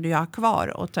resten kan du ha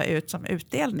kvar och ta ut som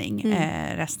utdelning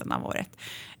resten av året.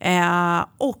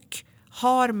 Och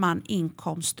har man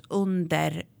inkomst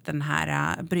under den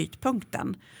här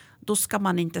brytpunkten, då ska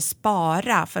man inte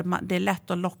spara, för det är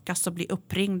lätt att lockas och bli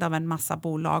uppringd av en massa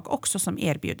bolag också som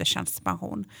erbjuder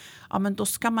tjänstepension. Ja, men då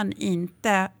ska man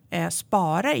inte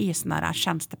spara i såna här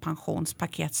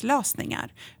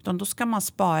tjänstepensionspaketslösningar, utan då ska man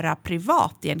spara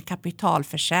privat i en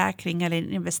kapitalförsäkring eller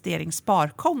en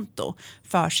investeringssparkonto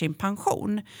för sin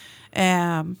pension.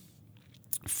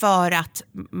 För att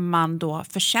man då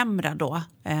försämrar då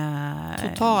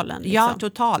totalen. Liksom. Ja,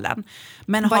 totalen.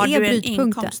 Men vad har är du en brytpunkten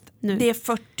inkomst? Nu? Det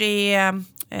är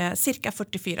cirka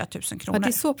 44 000 kronor. Ja, det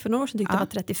är så, för några år sedan tyckte det var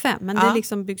 35, men det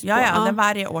liksom byggs på. Ja, den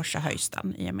varje år så höjs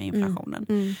den i och med inflationen.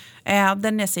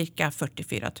 Den är cirka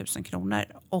 44 000 kronor.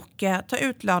 Och ta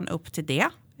ut lön upp till det.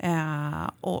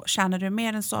 Och tjänar du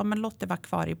mer än så, men låt det vara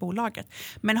kvar i bolaget.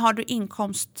 Men har du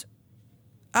inkomst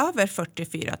över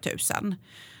 44 000,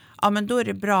 ja, men då är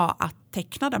det bra att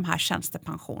teckna de här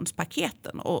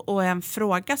tjänstepensionspaketen. Och en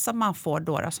fråga som man får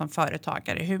då som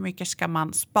företagare, hur mycket ska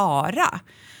man spara?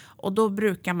 Och då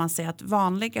brukar man säga att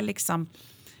vanliga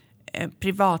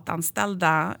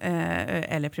privatanställda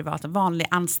eller vanliga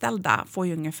anställda får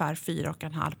ju ungefär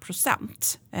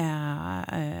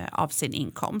 4,5% av sin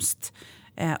inkomst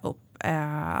upp.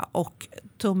 Och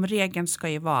tumregeln ska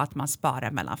ju vara att man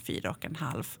sparar mellan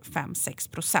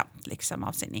 4,5-6% liksom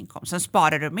av sin inkomst. Sen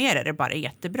sparar du mer är det bara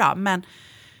jättebra, men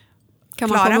kan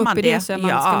man komma upp i det så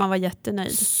ska man vara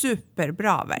jättenöjd.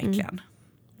 Superbra, verkligen.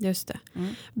 Just det.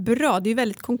 Bra, det är ju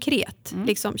väldigt konkret.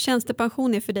 Liksom,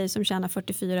 tjänstepension är för dig som tjänar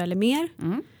 44 eller mer.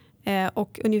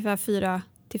 Och ungefär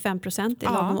 4-5%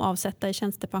 är lagom att avsätta i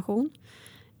tjänstepension.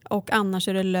 Och annars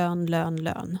är det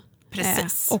lön.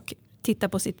 Precis. Och titta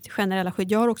på sitt generella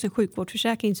skydd. Jag har också en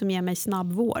sjukvårdsförsäkring som ger mig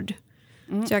snabbvård.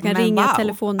 Så jag kan ringa ett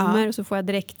telefonnummer och så får jag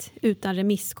direkt utan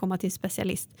remiss komma till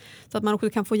specialist. Så att man också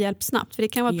kan få hjälp snabbt. För det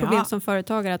kan vara ett problem som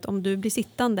företagare att om du blir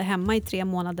sittande hemma i 3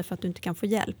 månader för att du inte kan få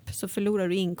hjälp, så förlorar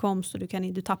du inkomst och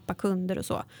du tappar kunder och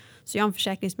så. Så jag har en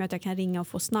försäkring som gör att jag kan ringa och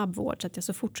få snabb vård så att jag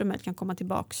så fort som möjligt kan komma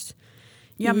tillbaks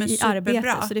i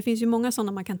arbete. Så det finns ju många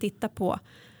sådana man kan titta på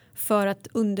för att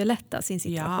underlätta sin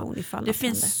situation. Ifall det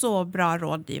finns så bra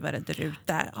rådgivare där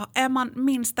ute. Är man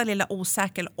minsta lilla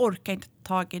osäker eller orkar inte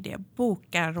tag i det,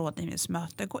 boka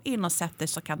rådgivningsmöte. Gå in och sätt dig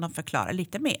så kan de förklara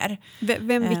lite mer.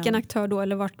 Vilken aktör då?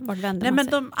 Eller vart vänder man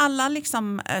sig? Alla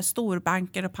liksom,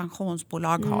 storbanker och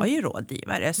pensionsbolag har ju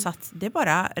rådgivare. Så att det är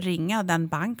bara ringa den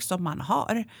bank som man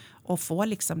har och få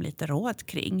liksom lite råd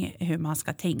kring hur man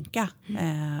ska tänka.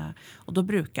 Och då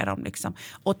brukar de liksom...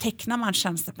 Och tecknar man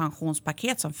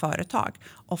tjänstepensionspaket som företag,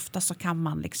 ofta så kan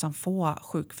man liksom få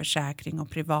sjukförsäkring och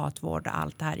privatvård och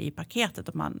allt det här i paketet.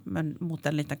 Men mot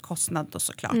en liten kostnad då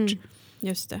såklart.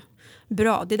 Just det.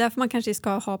 Bra, det är därför man kanske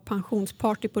ska ha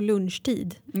pensionsparty på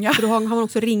lunchtid. Ja. För då har man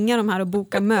också ringa de här och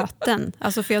boka möten.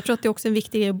 Alltså för jag tror att det är också en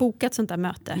viktig grej att boka ett sånt där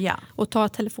möte. Ja. Och ta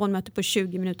ett telefonmöte på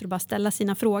 20 minuter och bara ställa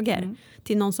sina frågor.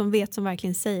 Till någon som vet, som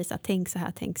verkligen säger så här, tänk så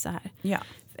här, tänk så här. Ja.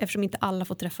 Eftersom inte alla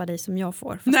får träffa dig som jag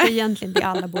får. Fast det är egentligen det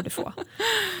alla borde få.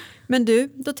 Men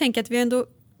du, då tänker jag att vi ändå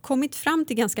kommit fram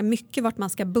till ganska mycket vart man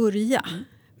ska börja.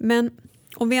 Men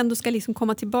om vi ändå ska liksom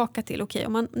komma tillbaka till, okej,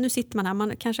 nu sitter man här,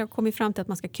 man kanske har kommit fram till att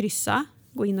man ska kryssa,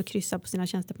 gå in och kryssa på sina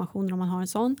tjänstepensioner om man har en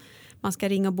sån. Man ska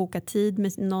ringa och boka tid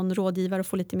med någon rådgivare och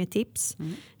få lite mer tips.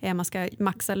 Man ska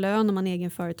maxa lön om man är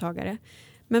egen företagare.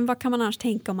 Men vad kan man annars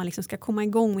tänka om man liksom ska komma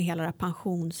igång med hela det här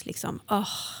pensions... Liksom,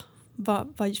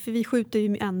 för vi skjuter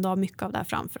ju ändå mycket av det här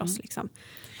framför oss. Liksom.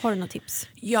 Har du några tips?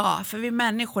 Ja, för vi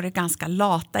människor är ganska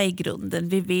lata i grunden.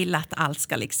 Vi vill att allt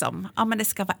ska liksom, men det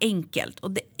ska vara enkelt.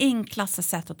 Och det enklaste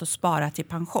sättet att spara till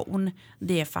pension,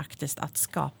 det är faktiskt att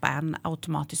skapa en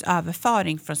automatisk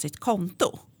överföring från sitt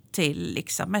konto till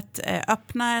liksom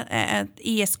öppna ett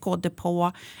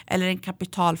ISK-depå eller en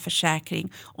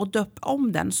kapitalförsäkring och döp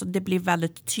om den så det blir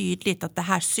väldigt tydligt att det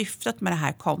här syftet med det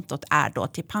här kontot är då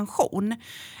till pension.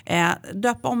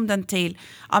 Döp om den till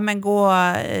gå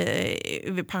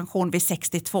pension vid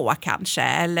 62 kanske,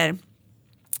 eller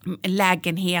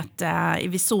lägenhet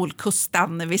vid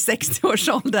Solkusten vid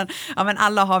 60-årsåldern. Men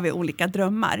alla har vi olika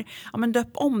drömmar. Men döp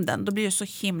om den, då blir det så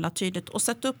himla tydligt. Och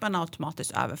sätt upp en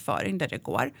automatisk överföring där det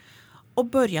går. Och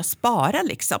börja spara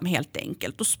liksom helt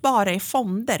enkelt. Och spara i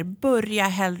fonder. Börja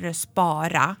hellre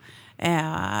spara.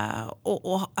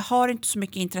 Och har inte så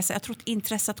mycket intresse. Jag tror att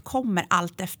intresset kommer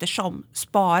allt eftersom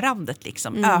sparandet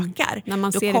liksom ökar. När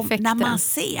man ser effekten. När man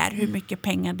ser hur mycket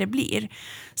pengar det blir.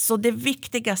 Så det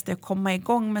viktigaste är att komma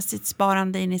igång med sitt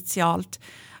sparande initialt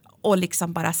och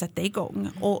liksom bara sätta igång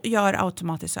och gör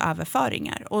automatiska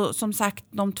överföringar. Och som sagt,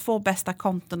 de 2 bästa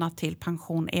kontona till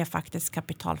pension är faktiskt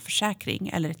kapitalförsäkring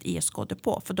eller ett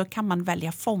ISK-depå. För då kan man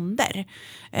välja fonder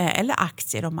eller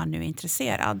aktier om man nu är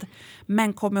intresserad.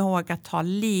 Men kom ihåg att ta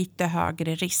lite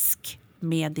högre risk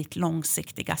med ditt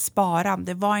långsiktiga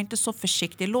sparande. Var inte så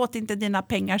försiktig. Låt inte dina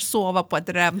pengar sova på ett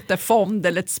räntefond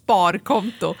eller ett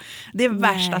sparkonto. Det är det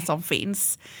värsta som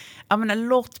finns.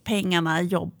 Låt pengarna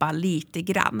jobba lite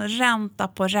grann. Ränta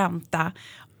på ränta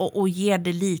och ge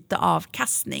det lite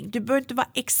avkastning. Du behöver inte vara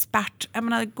expert.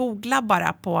 Googla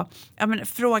bara på,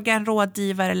 fråga en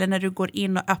rådgivare eller när du går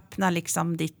in och öppnar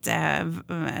liksom ditt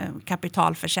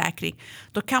kapitalförsäkring.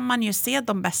 Då kan man ju se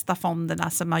de bästa fonderna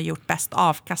som har gjort bäst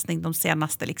avkastning de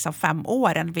senaste liksom 5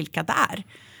 åren, vilka det är.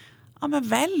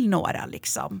 Välj några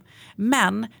liksom.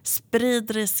 Men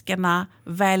sprid riskerna,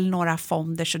 välj några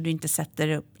fonder så du inte sätter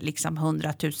upp liksom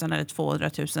 100 000 eller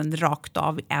 200 000 rakt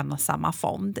av i en och samma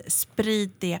fond.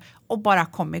 Sprid det och bara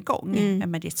kom igång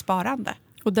med ditt sparande.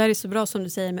 Och där är så bra som du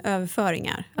säger med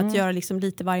överföringar. Att göra liksom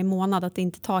lite varje månad. Att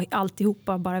inte ta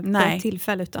alltihopa bara på ett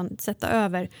tillfälle utan sätta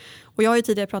över. Och jag har ju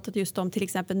tidigare pratat just om till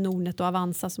exempel Nordnet och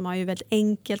Avanza som är ju väldigt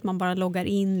enkelt. Man bara loggar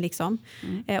in liksom.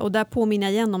 Och där påminner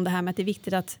jag igen om det här med att det är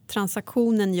viktigt att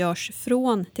transaktionen görs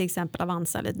från till exempel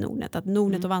Avanza eller Nordnet. Att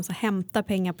Nordnet och Avanza hämtar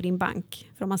pengar på din bank.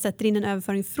 För om man sätter in en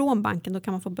överföring från banken då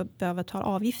kan man få behöva ta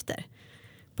avgifter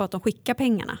på att de skickar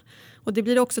pengarna. Och det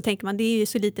blir också, tänker man, det är ju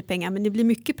så lite pengar, men det blir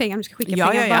mycket pengar om du ska skicka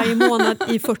pengar varje månad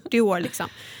i 40 år. Liksom.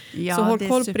 Så håll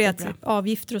koll på det att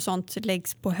avgifter och sånt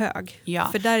läggs på hög. Ja.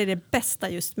 För där är det bästa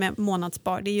just med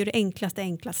månadsspar. Det är ju det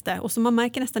enklaste. Och så man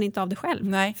märker nästan inte av det själv.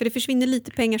 Nej. För det försvinner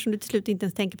lite pengar som du till slut inte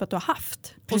ens tänker på att du har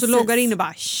haft. Precis. Och så loggar in och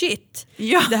bara, shit!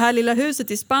 Ja. Det här lilla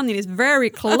huset i Spanien is very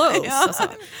close. Alltså.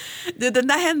 Den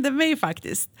där hände mig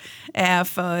faktiskt.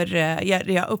 För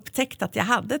jag upptäckte att jag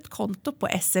hade ett konto på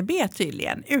SEB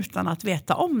tydligen, utan att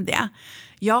veta om det.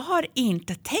 Jag har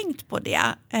inte tänkt på det,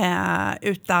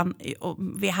 utan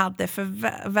vi hade för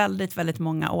väldigt, väldigt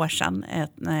många år sedan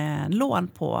ett lån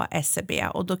på SEB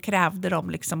och då krävde de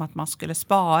liksom att man skulle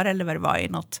spara eller vad det var i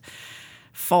något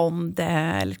fond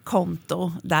eller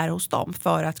konto där hos dem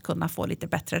för att kunna få lite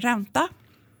bättre ränta.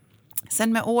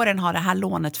 Sen med åren har det här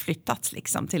lånet flyttats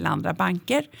liksom till andra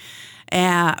banker.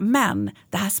 Men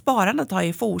det här sparandet har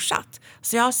ju fortsatt.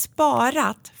 Så jag har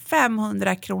sparat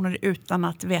 500 kronor utan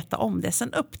att veta om det.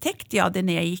 Sen upptäckte jag det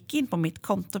när jag gick in på mitt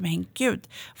konto. Men gud,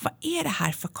 vad är det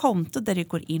här för konto där det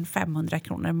går in 500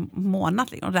 kronor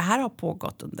månatligen? Och det här har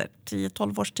pågått under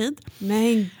 10-12 års tid.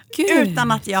 Men gud.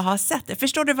 Utan att jag har sett det.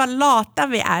 Förstår du vad lata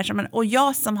vi är? Och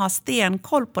jag som har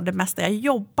stenkoll på det mesta. Jag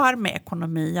jobbar med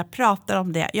ekonomi. Jag pratar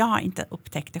om det. Jag har inte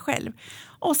upptäckt det själv.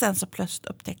 Och sen så plötsligt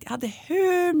upptäckte jag hade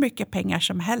hur mycket pengar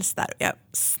som helst där. Jag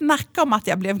snackade om att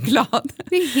jag blev glad.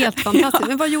 Det är helt fantastiskt.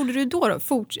 Men vad gjorde du då?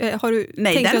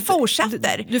 Nej, den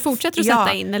fortsätter. Du fortsätter att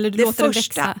sätta in eller du låter den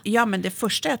växa? Ja, men det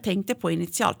första jag tänkte på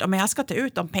initialt, jag ska ta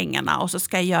ut de pengarna och så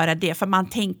ska jag göra det. För man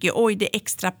tänker, oj det är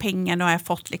extra pengar, nu har jag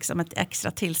fått liksom ett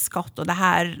extra tillskott och det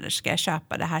här ska jag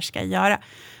köpa, det här ska jag göra.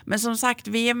 Men som sagt,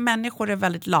 vi människor är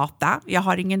väldigt lata. Jag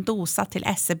har ingen dosa till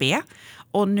SEB.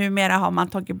 Och numera har man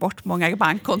tagit bort många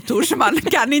bankkontor så man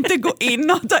kan inte gå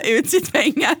in och ta ut sitt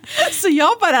pengar. Så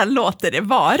jag bara låter det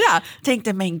vara.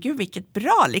 Tänkte, men gud vilket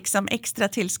bra liksom, extra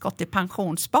tillskott i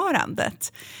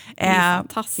pensionssparandet. Det är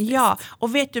fantastiskt. Ja,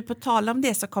 och vet du, på tal om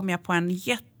det så kom jag på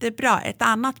ett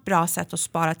annat bra sätt att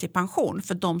spara till pension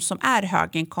för de som är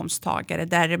höginkomsttagare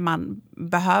där man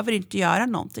behöver inte göra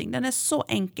någonting. Den är så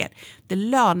enkel. Det är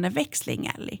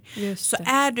löneväxling, Ellie. Så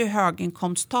är du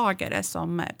höginkomsttagare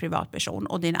som privatperson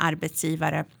och din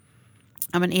arbetsgivare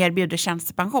erbjuder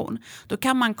tjänstepension, då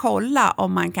kan man kolla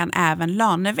om man kan även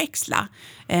löneväxla.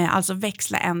 Alltså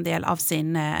växla en del av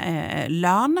sin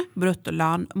lön,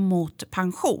 bruttolön, mot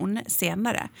pension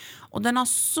senare. Och den har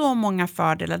så många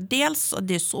fördelar. Dels, och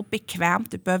det är så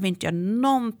bekvämt, du behöver inte göra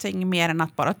någonting mer än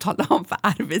att bara tala om för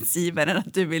arbetsgivaren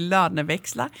att du vill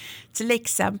löneväxla. Till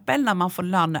exempel när man får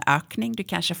löneökning, du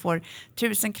kanske får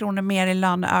 1000 kronor mer i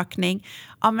löneökning.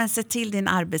 Ja, men se till din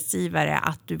arbetsgivare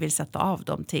att du vill sätta av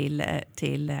dem till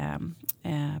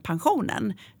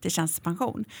pensionen, till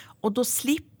tjänstepension. Och då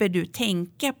slipper du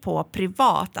tänka på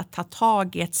privat att ta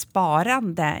tag i ett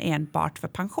sparande enbart för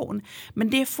pension. Men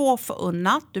det är få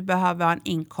förunnat. Du behöver ha en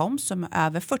inkomst som är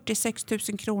över 46 000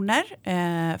 kronor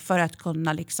för att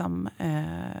kunna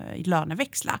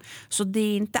löneväxla. Så det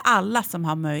är inte alla som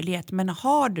har möjlighet. Men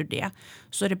har du det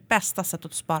så är det bästa sättet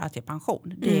att spara till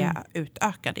pension. Det är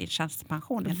utöka din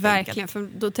tjänstepension. Verkligen, för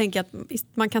då tänker jag att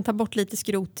man kan ta bort lite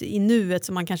skrot i nuet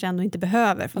som man kanske ändå inte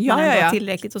behöver för att man ändå har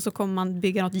tillräckligt och så kommer man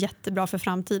bygga något jättebra för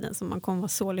framtiden som man kommer vara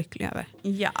så lycklig över.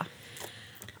 Ja.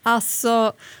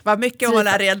 Alltså, vad mycket att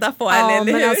hålla reda på, eller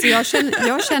hur? Men alltså,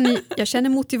 jag känner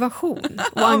motivation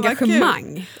och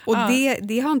engagemang. Och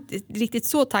det har inte riktigt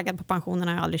så taggad på pensionen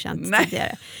har jag aldrig känt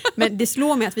tidigare. Men det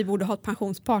slår mig att vi borde ha ett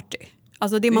pensionsparty.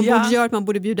 Alltså det man borde göra, att man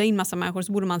borde bjuda in massa människor,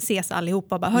 så borde man ses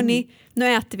allihopa och bara, hörni,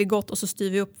 nu äter vi gott och så styr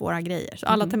vi upp våra grejer. Så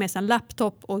alla tar med sig en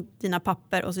laptop och dina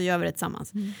papper och så gör vi det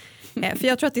tillsammans. För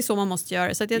jag tror att det är så man måste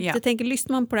göra. Så att jag tänker,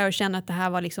 lyssnar man på det här och känner att det här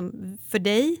var liksom för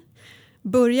dig,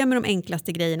 börja med de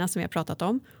enklaste grejerna som vi har pratat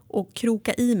om och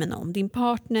kroka i med någon. Din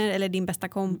partner eller din bästa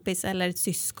kompis eller ett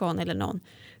syskon eller någon.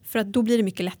 För att då blir det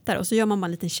mycket lättare. Och så gör man bara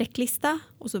en liten checklista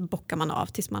och så bockar man av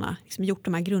tills man har liksom gjort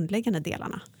de här grundläggande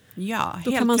delarna. Ja,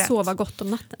 då kan man sova gott om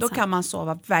natten. Då kan man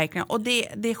sova verkligen. Och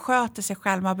det sköter sig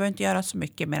själv. Man behöver inte göra så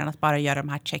mycket mer än att bara göra de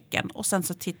här checken. Och sen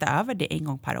så titta över det en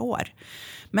gång per år.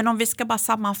 Men om vi ska bara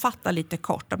sammanfatta lite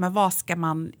kort. Men vad ska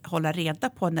man hålla reda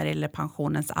på när det gäller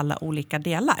pensionens alla olika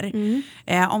delar?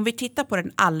 Om vi tittar på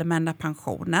den allmänna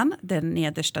pensionen. Den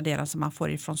nedersta delen som man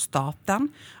får ifrån staten.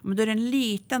 Då är det en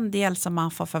liten del som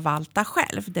man får förvalta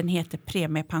själv. Den heter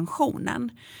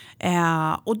premiepensionen.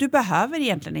 Och du behöver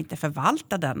egentligen inte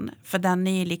förvalta den. För den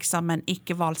är liksom en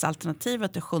icke-valsalternativ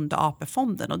till sjunde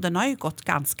AP-fonden. Och den har ju gått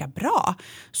ganska bra.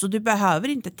 Så du behöver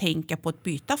inte tänka på att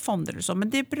byta fonder och så. Men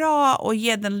det är bra att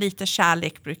ge den lite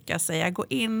kärlek, brukar jag säga. Gå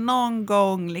in någon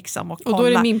gång liksom och kolla. Och då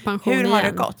är det min pension hur igen. Har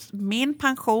det gått? Min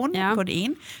pension går det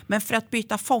in. Men för att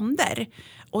byta fonder.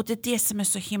 Och det är det som är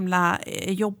så himla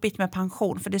jobbigt med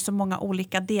pension. För det är så många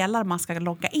olika delar man ska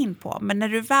logga in på. Men när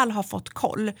du väl har fått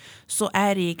koll så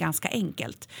är det ganska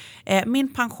enkelt.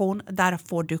 Min pension, där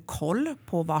får du koll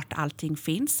på vart allting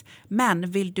finns.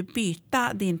 Men vill du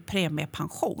byta din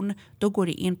premiepension, då går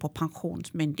du in på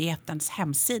Pensionsmyndighetens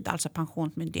hemsida. Alltså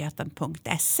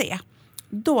pensionsmyndigheten.se.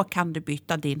 Då kan du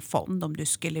byta din fond om du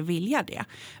skulle vilja det.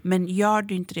 Men gör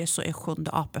du inte det så är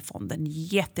sjunde AP-fonden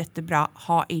jättebra.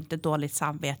 Ha inte dåligt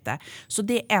samvete. Så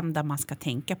det är enda man ska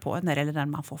tänka på när det är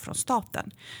den man får från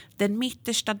staten. Den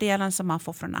mittersta delen som man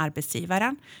får från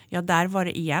arbetsgivaren. Ja, där var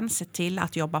det igen. Se till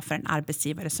att jobba för en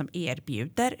arbetsgivare som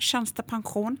erbjuder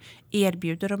tjänstepension.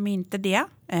 Erbjuder de inte det,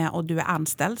 och du är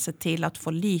anställd, se till att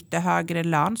få lite högre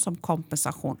lön som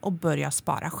kompensation och börja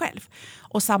spara själv.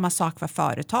 Och samma sak för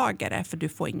företagare, för du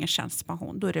får ingen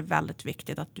tjänstepension. Då är det väldigt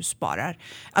viktigt att du sparar,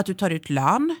 att du tar ut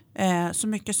lön så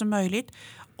mycket som möjligt.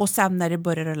 Och sen när det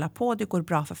börjar rulla på, det går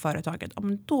bra för företaget,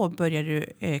 då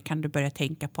kan du börja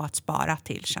tänka på att spara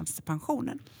till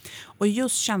tjänstepensionen. Och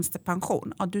just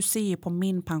tjänstepension, du ser ju på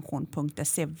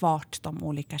minpension.se vart de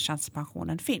olika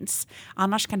tjänstepensionen finns.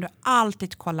 Annars kan du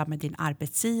alltid kolla med din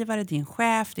arbetsgivare, din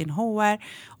chef, din HR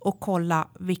och kolla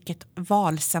vilket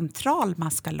valcentral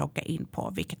man ska logga in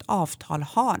på, vilket avtal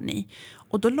har ni.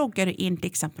 Och då loggar du in till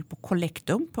exempel på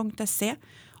collectum.se.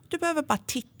 Du behöver bara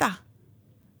titta.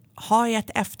 Har jag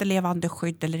ett efterlevande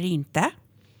skydd eller inte?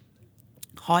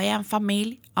 Har jag en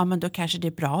familj? Ja, men då kanske det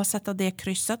är bra att sätta det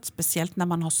krysset. Speciellt när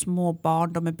man har små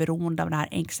barn. De är beroende av de här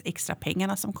extra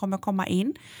pengarna som kommer komma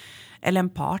in. Eller en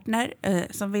partner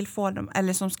som vill få dem,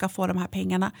 eller som ska få de här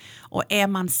pengarna. Och är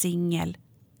man singel,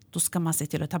 då ska man se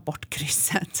till att ta bort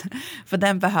krysset. För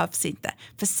den behövs inte.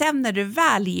 För sen när du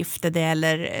väl gifter dig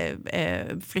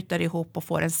eller flyttar ihop och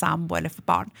får en sambo eller för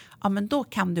barn, ja, men då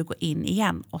kan du gå in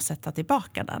igen och sätta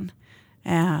tillbaka den.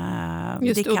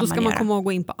 Just det, och då ska man komma och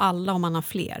gå in på alla om man har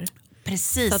fler.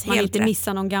 Precis, så att man inte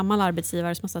missar någon gammal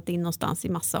arbetsgivare som har satt in någonstans i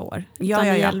massa år. Utan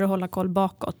det gäller att hålla koll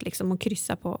bakåt liksom, och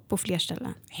kryssa på fler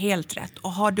ställen. Helt rätt.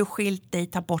 Och har du skilt dig,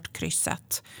 ta bort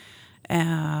krysset.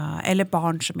 Eller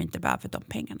barn som inte behöver de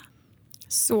pengarna.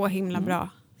 Så himla bra.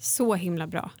 Så himla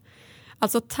bra.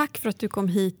 Alltså tack för att du kom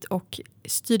hit och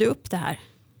styrde upp det här.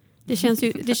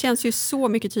 Det känns ju så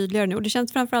mycket tydligare nu. Och det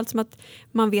känns framförallt som att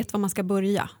man vet var man ska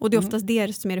börja. Och det är oftast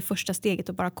det som är det första steget,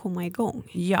 att bara komma igång.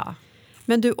 Ja.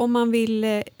 Men du, om man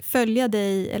vill följa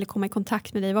dig eller komma i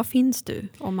kontakt med dig, vad finns du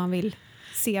om man vill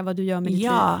se vad du gör med ditt liv?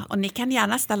 Ja, och ni kan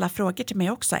gärna ställa frågor till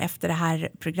mig också efter det här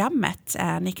programmet.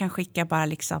 Ni kan skicka bara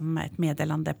liksom ett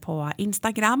meddelande på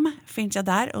Instagram. Finns jag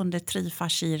där under Trifa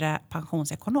Shire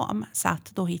pensionsekonom. Så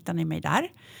att då hittar ni mig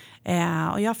där.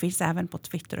 Och jag finns även på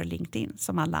Twitter och LinkedIn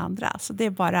som alla andra. Så det är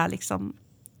bara liksom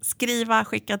skriva,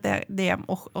 skicka DM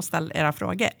och ställa era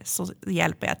frågor, så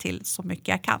hjälper jag till så mycket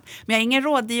jag kan. Men jag är ingen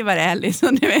rådgivare heller,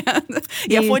 så ni vet.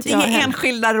 Jag får inte inga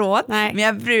enskilda råd. Nej. Men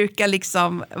jag brukar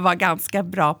liksom vara ganska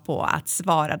bra på att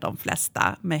svara de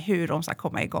flesta med hur de ska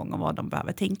komma igång och vad de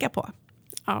behöver tänka på.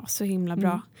 Ja, så himla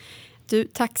bra. Du,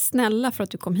 tack snälla för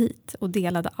att du kom hit och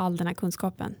delade all den här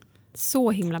kunskapen.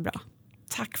 Så himla bra.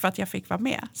 Tack för att jag fick vara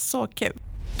med. Så kul.